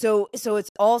 So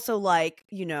it's also like,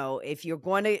 you know, if you're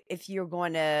going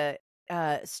to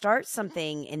start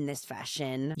something in this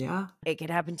fashion, it could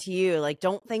happen to you. Like,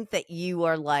 don't think that you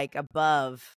are like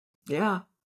above. Yeah.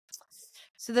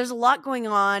 So there's a lot going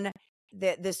on.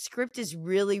 The script is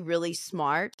really, really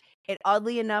smart. It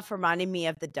oddly enough reminded me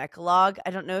of the Decalogue.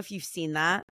 I don't know if you've seen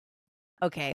that.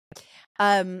 Okay.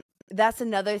 That's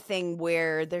another thing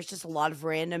where there's just a lot of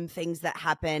random things that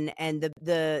happen, and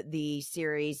the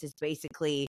series is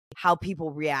basically how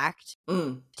people react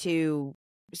to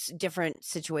different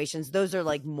situations. Those are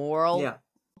like moral,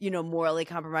 morally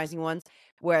compromising ones.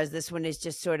 Whereas this one is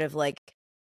just sort of like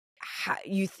how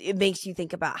it makes you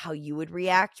think about how you would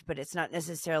react, but it's not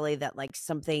necessarily that like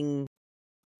something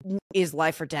is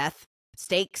life or death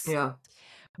stakes. Yeah.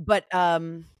 But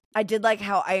I did like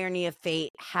how Irony of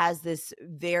Fate has this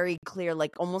very clear,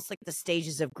 like almost like the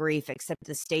stages of grief, except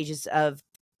the stages of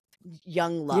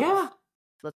young love. Yeah.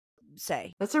 Let's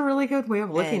say. That's a really good way of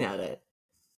looking at it.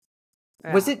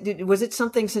 Yeah. Was it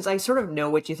something, since I sort of know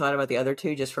what you thought about the other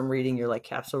two just from reading your like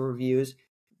capsule reviews,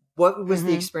 what was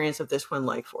the experience of this one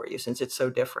like for you, since it's so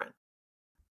different?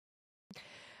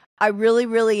 I really,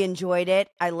 really enjoyed it.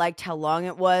 I liked how long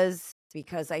it was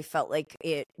because I felt like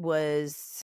it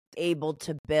was able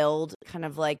to build kind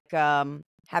of like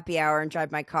Happy Hour and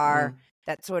Drive My Car.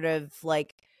 That sort of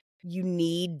like, you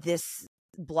need this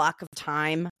block of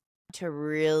time to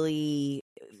really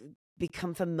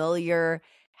become familiar,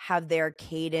 have their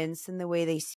cadence and the way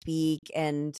they speak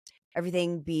and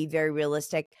everything be very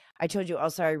realistic. I told you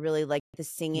also I really like the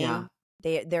singing.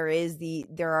 Yeah.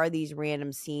 There are these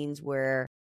random scenes where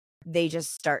they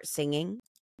just start singing,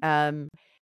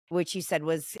 which you said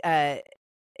was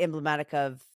emblematic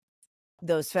of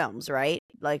those films, right?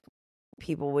 Like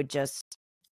people would just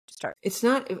start. It's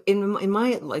not in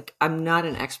my, like, I'm not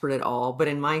an expert at all, but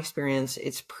in my experience,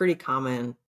 it's pretty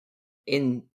common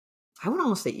in, I would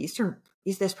almost say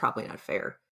that's probably not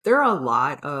fair. There are a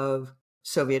lot of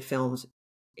Soviet films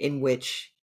in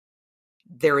which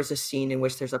there is a scene in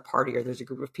which there's a party or there's a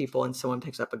group of people and someone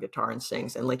picks up a guitar and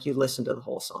sings, and like you listen to the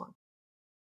whole song.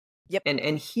 Yep.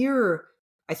 And here,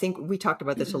 I think we talked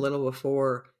about this a little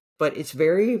before, but it's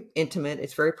very intimate.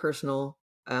 It's very personal.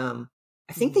 I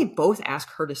think they both ask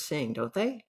her to sing, don't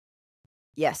they?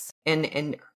 Yes.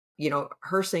 And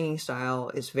her singing style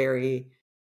is very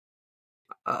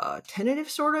tentative,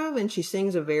 sort of, and she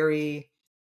sings a very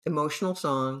emotional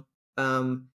song.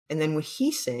 And then when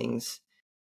he sings,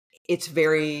 he's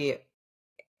very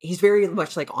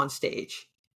much like on stage,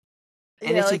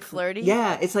 and Yeah, like flirty.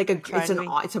 yeah, it's like Trying to be.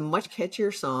 it's a much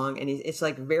catchier song, and it's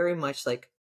like very much like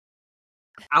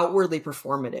outwardly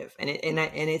performative, and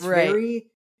it's Right.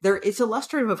 very it's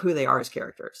illustrative of who they are as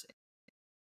characters.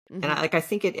 And Mm-hmm. I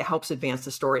think it helps advance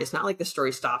the story. It's not like the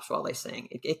story stops while they sing.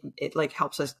 It like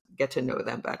helps us get to know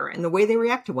them better, and the way they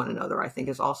react to one another, I think,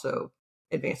 is also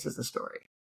advances the story.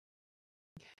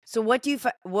 So what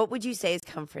would you say is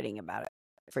comforting about it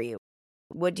for you?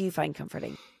 What do you find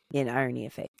comforting in Irony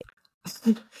of Fate?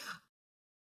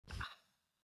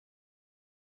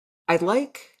 I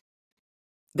like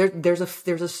there's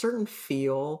a certain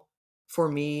feel for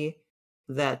me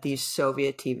that these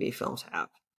Soviet TV films have,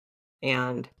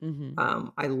 and Mm-hmm.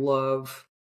 I love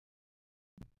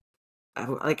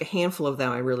like a handful of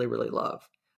them. I really really love.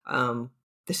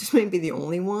 This is maybe the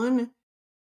only one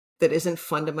that isn't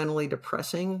fundamentally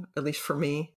depressing, at least for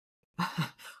me.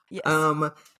 Yes.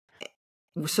 um,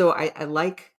 so I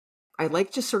like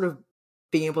just sort of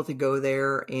being able to go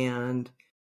there and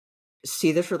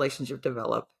see this relationship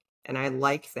develop, and I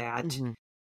like that Mm-hmm.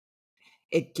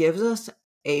 it gives us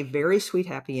a very sweet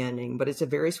happy ending, but it's a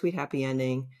very sweet happy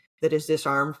ending that is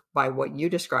disarmed by what you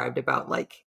described about,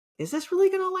 like, is this really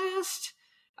going to last?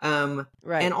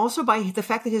 Right. And also by the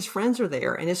fact that his friends are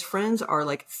there, and his friends are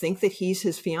like, think that he's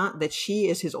his that she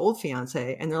is his old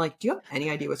fiance, and they're like, do you have any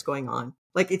idea what's going on?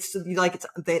 Like, it's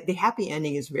the happy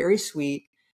ending is very sweet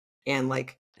and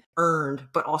like earned,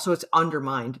 but also it's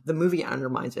undermined. The movie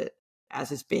undermines it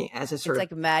as it's It's sort of,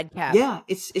 like a madcap. yeah,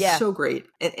 it's Yeah. so great.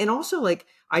 And also, like,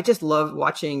 I just love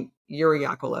watching Yuri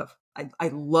Yakovlev. I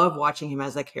love watching him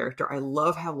as that character. I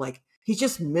love how, like, he's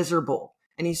just miserable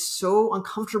and he's so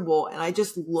uncomfortable, and I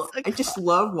just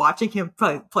love watching him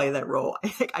play that role.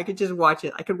 I could just watch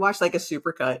it. I could watch like a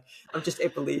supercut of just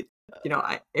Ippolit.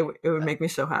 It would make me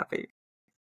so happy.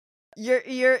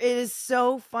 It is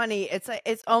so funny.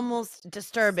 It's almost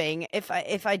disturbing. If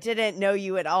I didn't know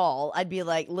you at all, I'd be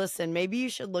like, listen, maybe you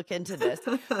should look into this.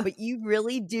 But you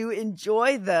really do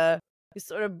enjoy the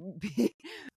sort of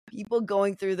people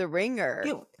going through the ringer,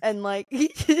 You know, and like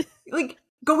like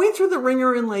going through the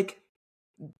ringer, and like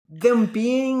them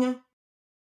being,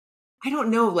 I don't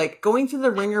know, like going through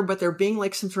the ringer, but there being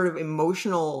like some sort of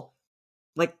emotional,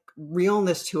 like,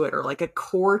 realness to it, or like a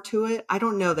core to it. I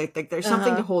don't know. Like there's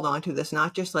something to uh-huh. hold on to. That's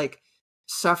not just like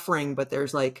suffering, but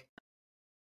there's like,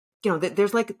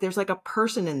 there's like a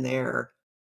person in there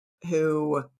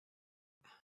who,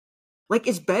 like,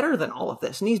 is better than all of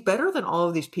this, and he's better than all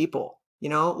of these people.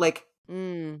 Like,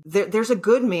 Mm. there's a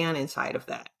good man inside of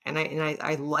that, and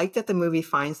I like that the movie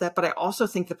finds that, but I also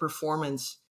think the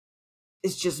performance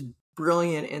is just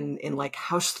brilliant in like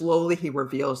how slowly he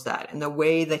reveals that, and the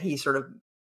way that he sort of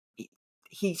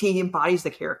he embodies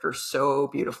the character so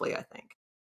beautifully, I think.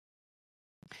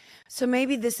 So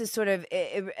maybe this is sort of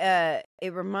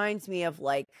it reminds me of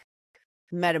like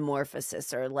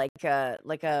metamorphosis, or like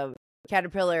a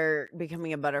caterpillar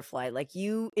becoming a butterfly. Like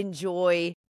you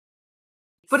enjoy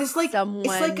But someone.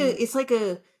 it's like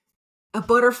a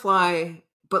butterfly,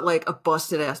 but like a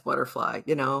busted ass butterfly,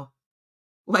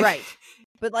 like, Right.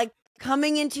 But like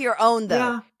coming into your own though.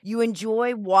 yeah. You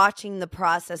enjoy watching the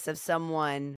process of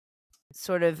someone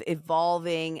sort of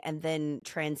evolving and then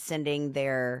transcending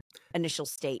their initial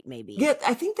state maybe. Yeah,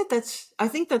 I think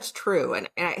that's true, and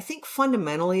I think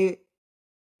fundamentally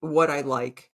what I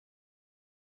like,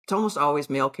 it's almost always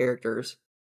male characters,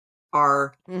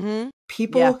 are Mhm.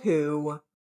 people Yeah. who,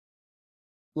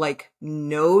 like,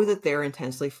 know that they're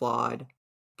intensely flawed,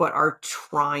 but are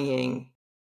trying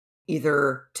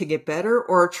either to get better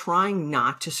or trying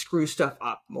not to screw stuff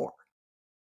up more.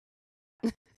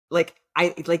 Like,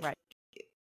 Right.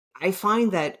 I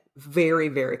find that very,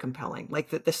 very compelling. Like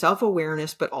the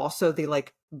self-awareness, but also the,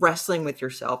 like, wrestling with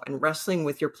yourself and wrestling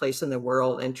with your place in the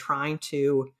world, and trying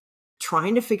to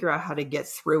figure out how to get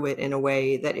through it in a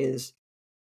way that is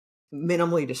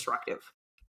minimally destructive.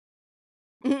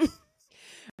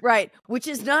 Right, which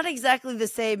is not exactly the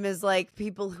same as like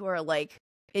people who are like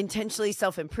intentionally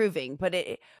self-improving, but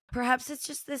it perhaps it's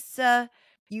just this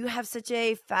you have such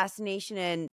a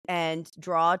fascination and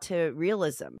draw to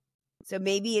realism. So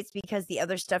maybe it's because the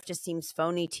other stuff just seems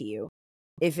phony to you.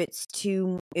 If it's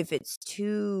too It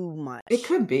much,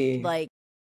 could be. like,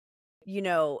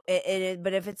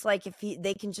 but if it's like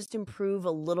they can just improve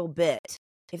a little bit,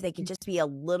 if they can just be a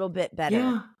little bit better,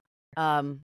 Yeah.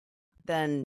 um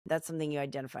then that's something you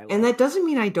identify And with. that doesn't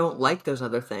mean I don't like those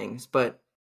other things, but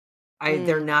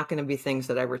they're not going to be things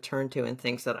that I return to and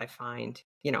things that I find,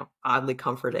 oddly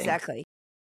comforting. Exactly.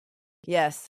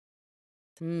 Yes.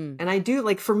 And I do,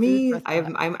 like, for me,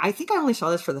 I think I only saw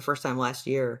this for the first time last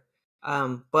year.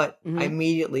 But I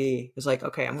immediately was like,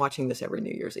 okay, I'm watching this every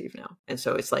New Year's Eve now. And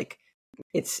so it's like,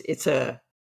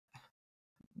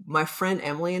 my friend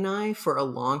Emily and I, for a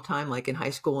long time, like in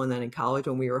high school and then in college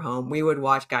when we were home, we would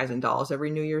watch Guys and Dolls every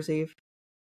New Year's Eve.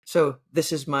 So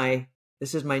this is my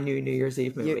new New Year's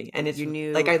Eve movie. And it's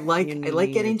like, I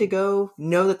like getting to go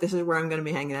know that this is where I'm going to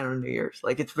be hanging out on New Year's.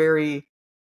 Like,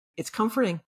 it's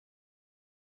comforting.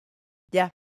 Yeah.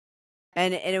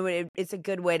 And it's a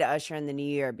good way to usher in the new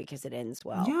year because it ends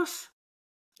well. Yes.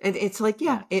 And it's like,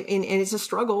 and it's a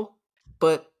struggle,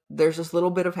 but there's this little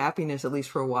bit of happiness, at least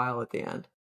for a while, at the end.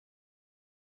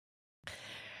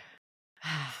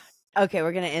 Okay,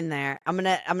 we're gonna end there. I'm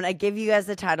gonna give you guys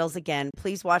the titles again.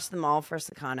 Please watch them all for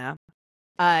Sakana.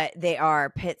 They are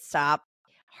Pit Stop,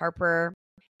 Harper,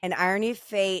 An Irony of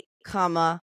Fate,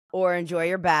 or Enjoy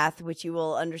Your Bath, which you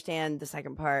will understand the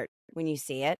second part when you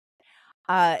see it.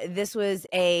 This was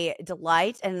a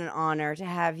delight and an honor to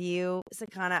have you,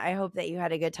 Sakana. I hope that you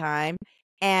had a good time,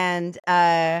 and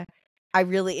I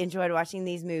really enjoyed watching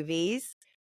these movies.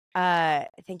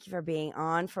 Thank you for being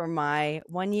on for my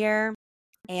 1 year,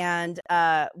 and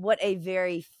what a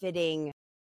very fitting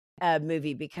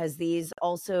movie, because these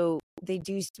also, they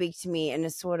do speak to me in a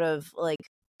sort of like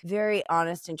very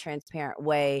honest and transparent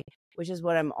way, which is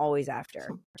what I'm always after,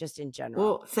 just in general.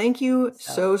 Well, thank you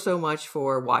so much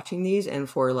for watching these and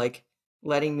for like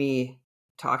letting me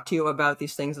talk to you about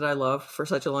these things that I love for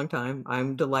such a long time.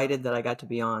 I'm delighted that I got to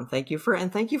be on. Thank you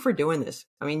for doing this.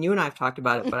 I mean, you and I have talked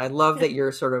about it, but I love that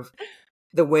you're sort of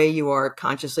the way you are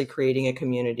consciously creating a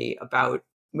community about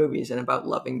movies and about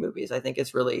loving movies. I think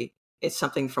it's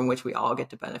something from which we all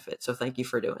get to benefit. So thank you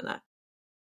for doing that.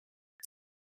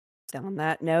 On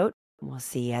that note, we'll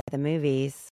see you at the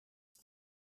movies.